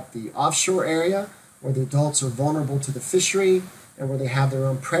have the offshore area, where the adults are vulnerable to the fishery and where they have their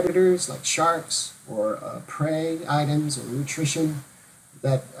own predators like sharks or prey items or nutrition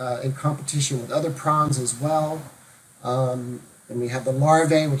that in competition with other prawns as well. And we have the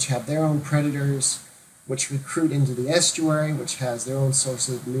larvae, which have their own predators, which recruit into the estuary, which has their own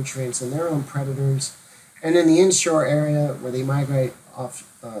sources of nutrients and their own predators. And in the inshore area, where they migrate off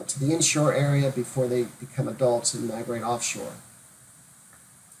to the inshore area before they become adults and migrate offshore.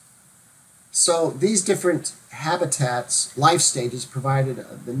 So these different habitats, life stages, provided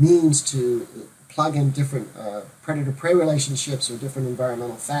the means to plug in different predator-prey relationships or different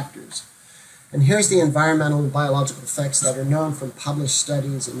environmental factors. And here's the environmental and biological effects that are known from published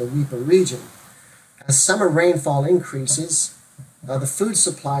studies in the WIPA region. As summer rainfall increases, the food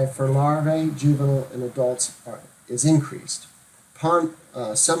supply for larvae, juvenile, and adults is increased.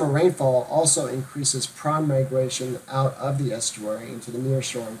 Summer rainfall also increases prawn migration out of the estuary into the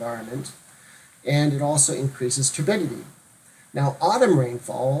nearshore environment, and it also increases turbidity. Now, autumn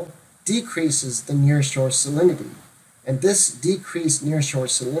rainfall decreases the nearshore salinity, and this decreased nearshore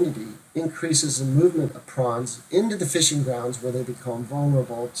salinity increases the movement of prawns into the fishing grounds where they become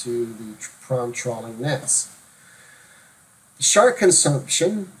vulnerable to the prawn trawling nets. Shark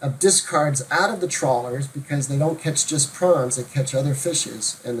consumption of discards out of the trawlers, because they don't catch just prawns, they catch other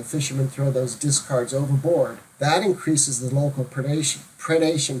fishes, and the fishermen throw those discards overboard. That increases the local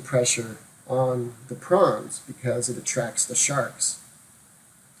predation pressure on the prawns because it attracts the sharks.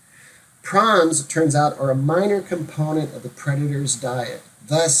 Prawns, it turns out, are a minor component of the predator's diet.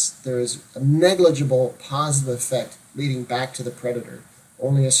 Thus, there is a negligible positive effect leading back to the predator,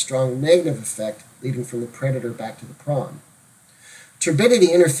 only a strong negative effect leading from the predator back to the prawn.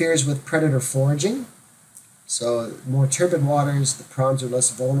 Turbidity interferes with predator foraging. So more turbid waters, the prawns are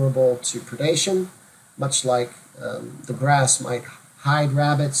less vulnerable to predation, much like the grass might hide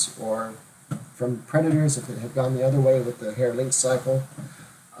rabbits or from predators if it had gone the other way with the hare-lynx cycle.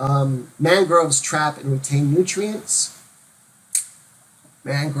 Mangroves trap and retain nutrients.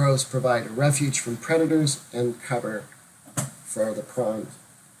 Mangroves provide a refuge from predators and cover for the prawns.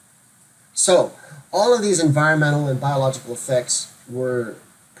 So all of these environmental and biological effects were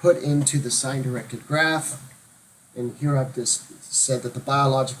put into the sign-directed graph, and here I've just said that the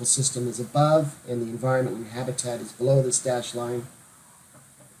biological system is above and the environment and habitat is below this dashed line.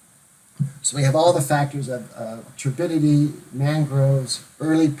 So we have all the factors of turbidity, mangroves,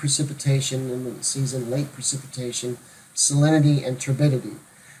 early precipitation in the season, late precipitation, salinity, and turbidity.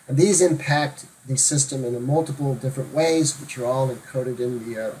 And these impact the system in multiple different ways, which are all encoded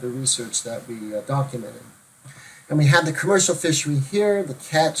in the research that we documented. And we have the commercial fishery here, the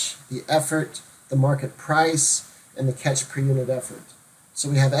catch, the effort, the market price, and the catch per unit effort. So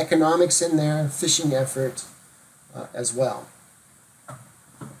we have economics in there, fishing effort as well.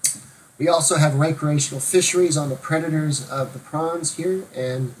 We also have recreational fisheries on the predators of the prawns here,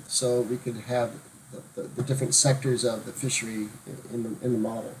 and so we could have the different sectors of the fishery in the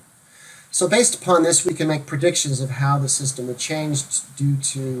model. So based upon this, we can make predictions of how the system would change due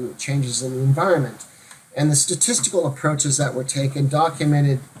to changes in the environment. And the statistical approaches that were taken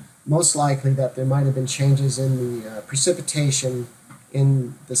documented most likely that there might have been changes in the precipitation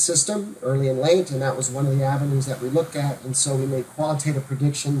in the system, early and late, and that was one of the avenues that we looked at. And so we made qualitative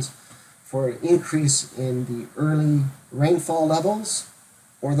predictions for an increase in the early rainfall levels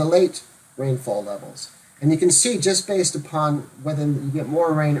or the late rainfall levels. And you can see, just based upon whether you get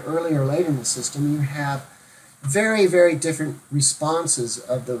more rain early or late in the system, you have very, very different responses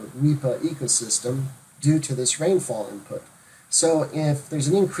of the WEPA ecosystem due to this rainfall input. So if there's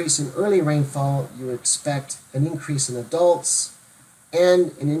an increase in early rainfall, you expect an increase in adults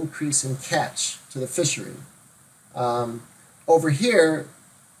and an increase in catch to the fishery. Over here,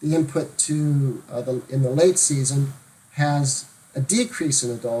 the input to in the late season has a decrease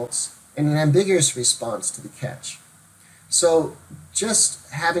in adults and an ambiguous response to the catch. So just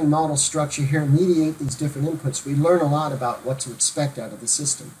having model structure here mediate these different inputs, we learn a lot about what to expect out of the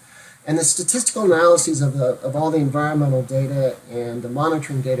system. And the statistical analyses of all the environmental data and the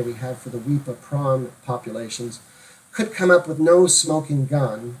monitoring data we have for the WEPA prawn populations could come up with no smoking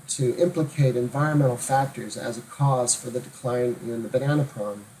gun to implicate environmental factors as a cause for the decline in the banana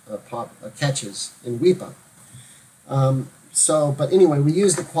prawn catches in WEPA. But anyway, we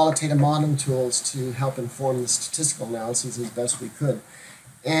used the qualitative modeling tools to help inform the statistical analyses as best we could.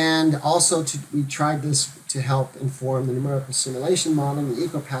 And also we tried this to help inform the numerical simulation model, the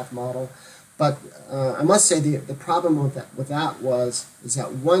ecopath model. But I must say the problem with that is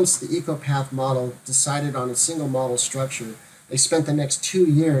that once the ecopath model decided on a single model structure, they spent the next 2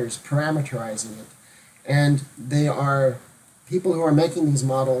 years parameterizing it. And people who are making these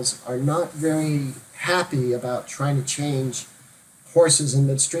models are not very happy about trying to change horses in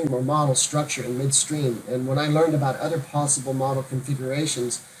midstream or model structure in midstream. And when I learned about other possible model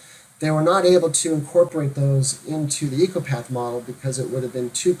configurations, they were not able to incorporate those into the ecopath model because it would have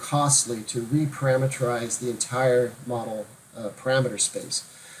been too costly to reparameterize the entire model parameter space.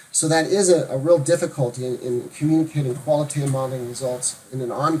 So that is a real difficulty in communicating qualitative modeling results in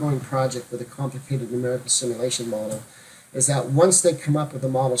an ongoing project with a complicated numerical simulation model, is that once they come up with a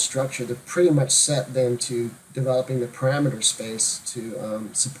model structure, they're pretty much set then to developing the parameter space to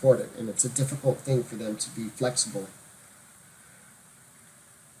support it, and it's a difficult thing for them to be flexible.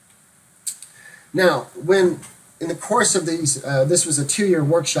 Now, when in the course of these, this was a 2-year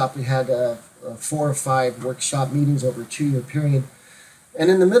workshop, we had 4 or 5 workshop meetings over a 2-year period, and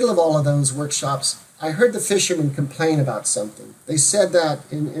in the middle of all of those workshops, I heard the fishermen complain about something. They said that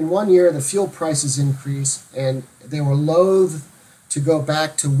in 1 year the fuel prices increased and they were loath to go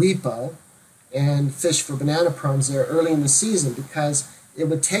back to WEPA and fish for banana prawns there early in the season because it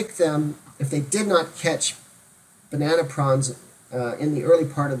would take them, if they did not catch banana prawns in the early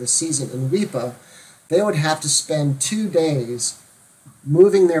part of the season in WEPA, they would have to spend 2 days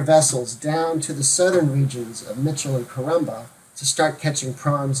moving their vessels down to the southern regions of Mitchell and Corumba to start catching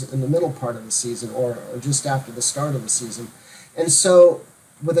prawns in the middle part of the season or just after the start of the season. And so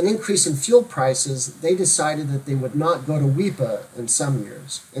with an increase in fuel prices, they decided that they would not go to WEPA in some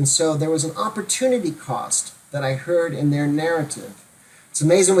years. And so there was an opportunity cost that I heard in their narrative. It's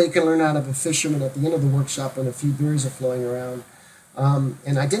amazing what you can learn out of a fisherman at the end of the workshop when a few beers are flowing around.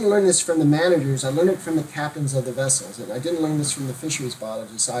 And I didn't learn this from the managers, I learned it from the captains of the vessels, and I didn't learn this from the fisheries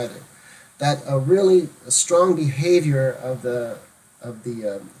biologists either. That a strong behavior of the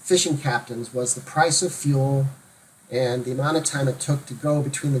fishing captains was the price of fuel and the amount of time it took to go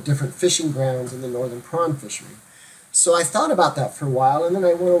between the different fishing grounds in the northern prawn fishery. So I thought about that for a while, and then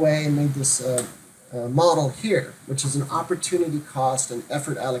I went away and made this model here, which is an opportunity cost and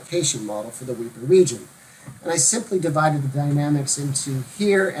effort allocation model for the WEPA region. And I simply divided the dynamics into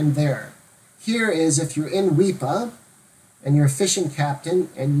here and there. Here is if you're in WEPA, and you're a fishing captain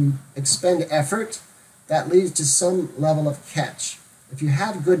and you expend effort, that leads to some level of catch. If you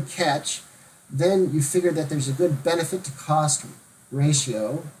have good catch, then you figure that there's a good benefit to cost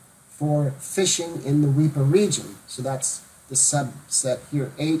ratio for fishing in the WEPA region. So that's the subset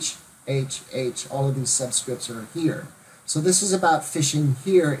here, H, H, H, all of these subscripts are here. So this is about fishing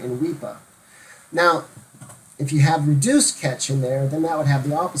here in WEPA. Now, if you have reduced catch in there, then that would have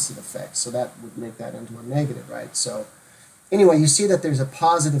the opposite effect. So that would make that into a negative, right? So anyway, you see that there's a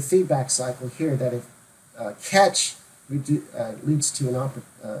positive feedback cycle here, that if catch leads to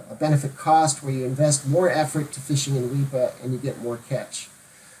a benefit cost where you invest more effort to fishing in WEPA and you get more catch.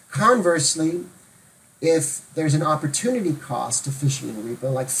 Conversely, if there's an opportunity cost to fishing in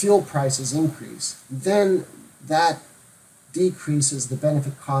WEPA, like fuel prices increase, then that decreases the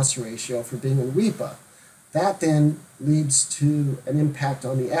benefit cost ratio for being in WEPA. That then leads to an impact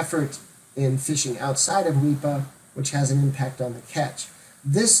on the effort in fishing outside of WEPA, which has an impact on the catch.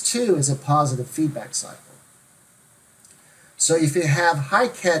 This too is a positive feedback cycle. So if you have high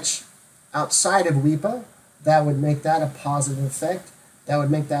catch outside of WEPA, that would make that a positive effect. That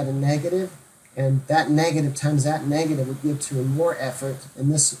would make that a negative, and that negative times that negative would give to more effort,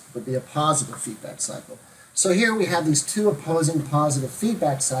 and this would be a positive feedback cycle. So here we have these two opposing positive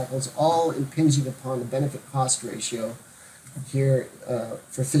feedback cycles, all impinging upon the benefit-cost ratio here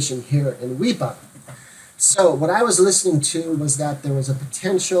for fishing here in WEPA. So what I was listening to was that there was a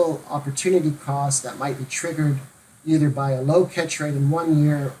potential opportunity cost that might be triggered either by a low catch rate in 1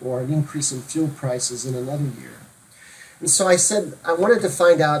 year or an increase in fuel prices in another year. And so I said I wanted to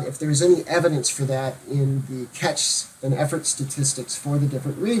find out if there's any evidence for that in the catch and effort statistics for the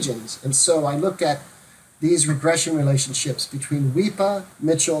different regions. And so I looked at these regression relationships between WEPA,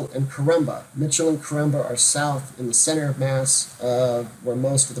 Mitchell, and Quemada. Mitchell and Quemada are south in the center of mass where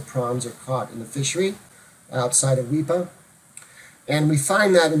most of the prawns are caught in the fishery outside of WEPA. And we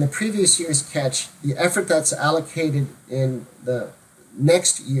find that in the previous year's catch, the effort that's allocated in the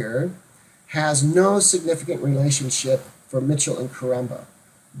next year has no significant relationship for Mitchell and Quemada.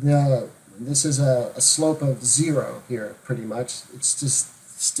 This is a slope of 0 here, pretty much. It's just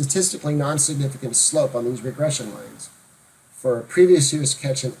statistically non-significant slope on these regression lines for previous year's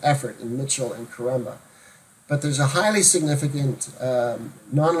catch and effort in Mitchell and Quemada. But there's a highly significant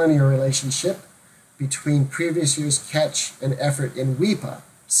nonlinear relationship between previous year's catch and effort in WEPA,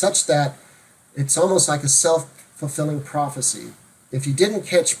 such that it's almost like a self-fulfilling prophecy. If you didn't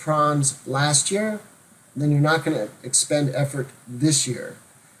catch prawns last year, then you're not going to expend effort this year.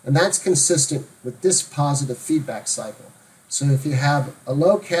 And that's consistent with this positive feedback cycle. So if you have a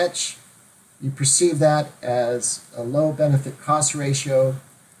low catch, you perceive that as a low benefit cost ratio,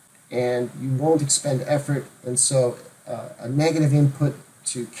 and you won't expend effort. And so a negative input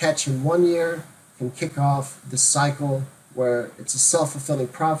to catch in 1 year can kick off this cycle where it's a self-fulfilling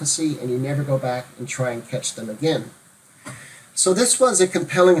prophecy and you never go back and try and catch them again. So this was a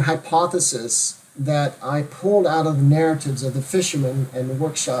compelling hypothesis that I pulled out of the narratives of the fishermen and the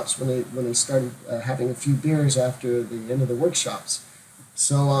workshops when they started having a few beers after the end of the workshops.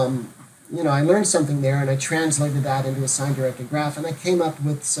 So I learned something there, and I translated that into a sign-directed graph, and I came up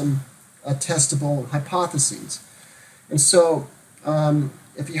with some testable hypotheses. And so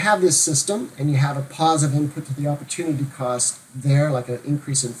if you have this system and you have a positive input to the opportunity cost there, like an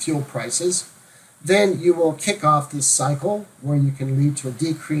increase in fuel prices, then you will kick off this cycle where you can lead to a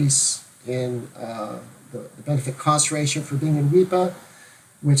decrease in the benefit cost ratio for being in WEPA,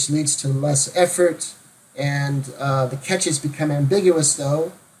 which leads to less effort. And the catches become ambiguous,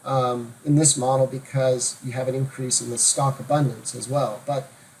 though, in this model because you have an increase in the stock abundance as well. But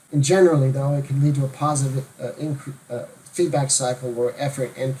in generally, though, it can lead to a positive feedback cycle where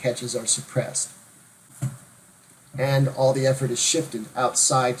effort and catches are suppressed. And all the effort is shifted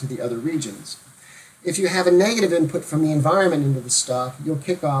outside to the other regions. If you have a negative input from the environment into the stock, you'll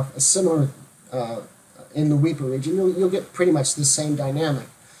kick off a similar, in the WEPA region, you'll get pretty much the same dynamic.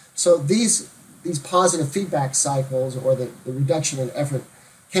 So these positive feedback cycles, or the reduction in effort,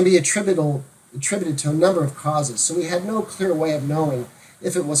 can be attributed to a number of causes. So we had no clear way of knowing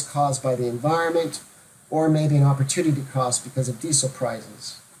if it was caused by the environment or maybe an opportunity cost because of diesel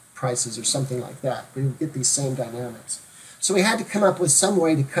prices or something like that. We would get these same dynamics. So we had to come up with some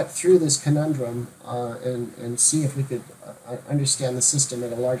way to cut through this conundrum and see if we could understand the system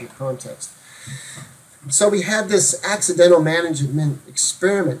in a larger context. So we had this accidental management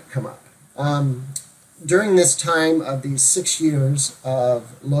experiment come up. During this time of these 6 years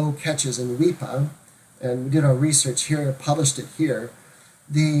of low catches in WEPA, and we did our research here, published it here,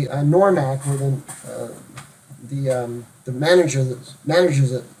 the NORMAC, or the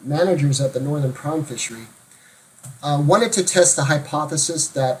managers of the northern prawn fishery, wanted to test the hypothesis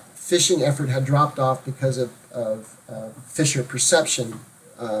that fishing effort had dropped off because of fisher perception,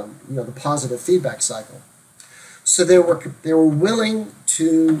 the positive feedback cycle. So they were willing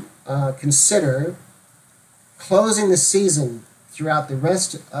to consider closing the season throughout the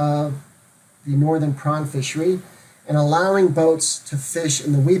rest of the northern prawn fishery and allowing boats to fish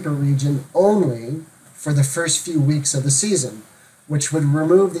in the WEPA region only for the first few weeks of the season, which would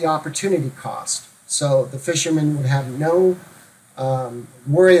remove the opportunity cost. So the fishermen would have no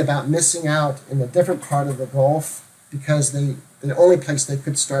worry about missing out in a different part of the Gulf because the only place they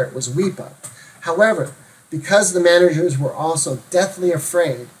could start was Weipa. However, because the managers were also deathly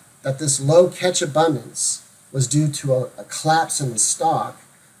afraid that this low catch abundance was due to a collapse in the stock,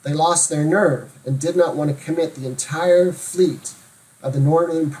 they lost their nerve and did not want to commit the entire fleet of the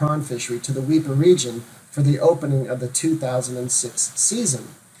northern prawn fishery to the Weipa region for the opening of the 2006 season.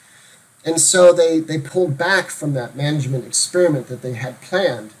 And so they pulled back from that management experiment that they had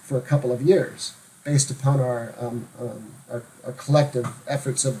planned for a couple of years based upon our collective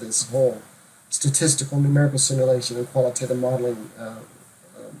efforts of this whole statistical numerical simulation and qualitative modeling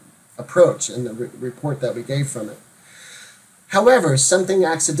approach and the report that we gave from it. However, something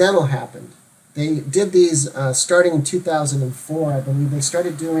accidental happened. They did these starting in 2004, I believe. They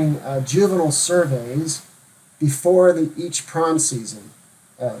started doing juvenile surveys before each prawn season,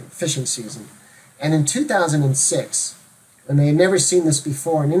 fishing season. And in 2006, and they had never seen this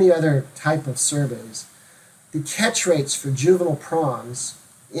before in any other type of surveys, the catch rates for juvenile prawns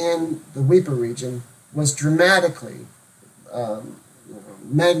in the Weipa region was dramatically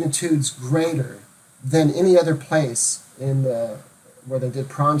magnitudes greater than any other place in where they did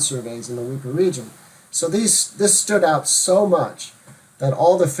prawn surveys in the Weipa region. So this stood out so much that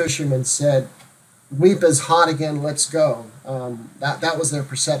all the fishermen said, Weipa's hot again, let's go. That was their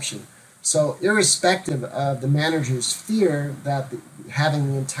perception. So irrespective of the manager's fear that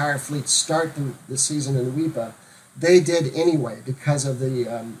having the entire fleet start the season in Weipa, they did anyway because of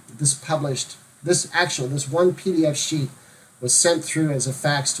this one PDF sheet was sent through as a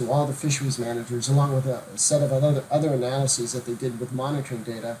fax to all the fisheries managers along with a set of other analyses that they did with monitoring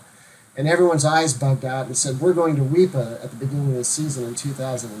data. And everyone's eyes bugged out and said, we're going to Weipa at the beginning of the season in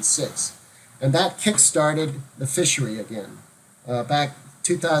 2006. And that kick-started the fishery again. Back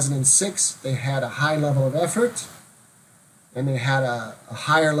 2006, they had a high level of effort, and they had a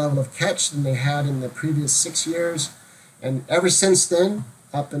higher level of catch than they had in the previous 6 years. And ever since then,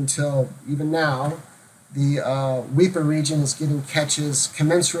 up until even now, the Weipa region is getting catches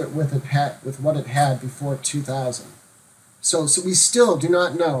commensurate with what it had before 2000. So we still do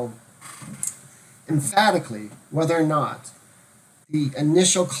not know emphatically whether or not the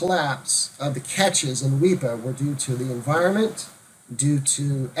initial collapse of the catches in Weipa were due to the environment, due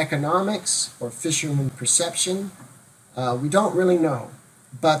to economics, or fisherman perception. We don't really know,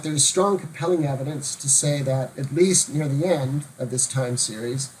 but there's strong compelling evidence to say that at least near the end of this time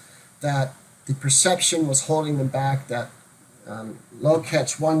series, that the perception was holding them back, that low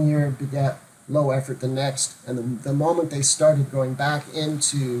catch one year begat low effort the next, and the moment they started going back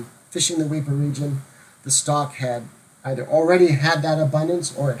into fishing the Weipa region, the stock had either already had that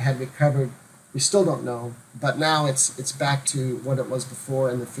abundance or it had recovered. We still don't know, but now it's back to what it was before,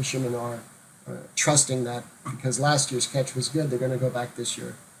 and the fishermen are trusting that because last year's catch was good, they're going to go back this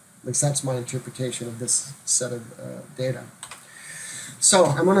year. At least that's my interpretation of this set of data. So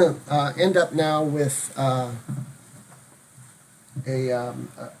I'm going to end up now with a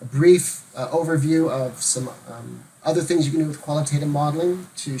brief overview of some other things you can do with qualitative modeling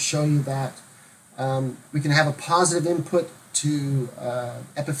to show you that we can have a positive input to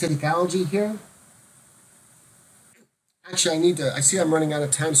epiphytic algae here. Actually, I see I'm running out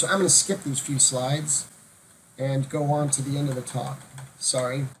of time, so I'm going to skip these few slides and go on to the end of the talk.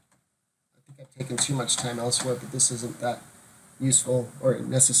 Sorry. I think I've taken too much time elsewhere, but this isn't that useful or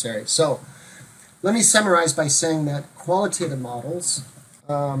necessary. So let me summarize by saying that qualitative models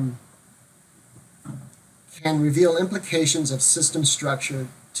can reveal implications of system structure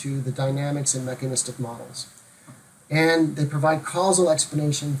to the dynamics and mechanistic models. And they provide causal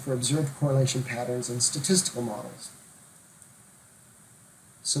explanation for observed correlation patterns in statistical models.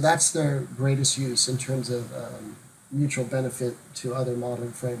 So that's their greatest use in terms of mutual benefit to other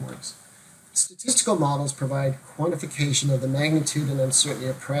modeling frameworks. Statistical models provide quantification of the magnitude and uncertainty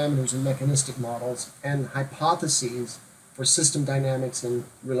of parameters in mechanistic models and hypotheses for system dynamics and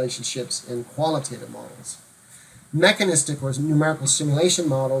relationships in qualitative models. Mechanistic or numerical simulation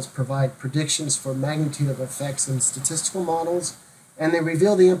models provide predictions for magnitude of effects in statistical models, and they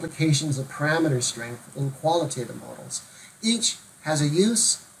reveal the implications of parameter strength in qualitative models. Each has a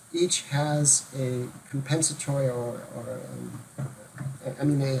use, each has a compensatory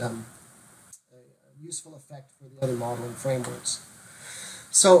useful effect for the other modeling frameworks.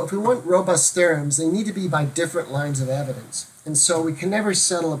 So if we want robust theorems, they need to be by different lines of evidence. And so we can never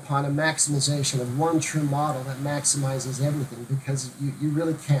settle upon a maximization of one true model that maximizes everything, because you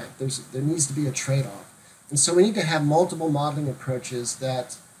really can't. There needs to be a trade-off. And so we need to have multiple modeling approaches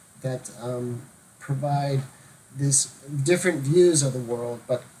that provide these different views of the world,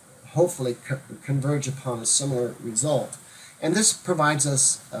 but hopefully converge upon a similar result. And this provides us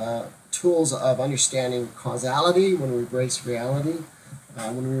tools of understanding causality when we embrace reality,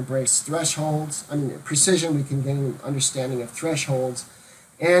 when we embrace thresholds. I mean, precision, we can gain an understanding of thresholds,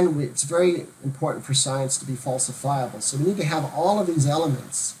 and it's very important for science to be falsifiable. So we need to have all of these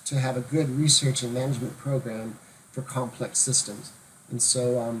elements to have a good research and management program for complex systems. And so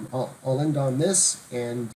I'll end on this, and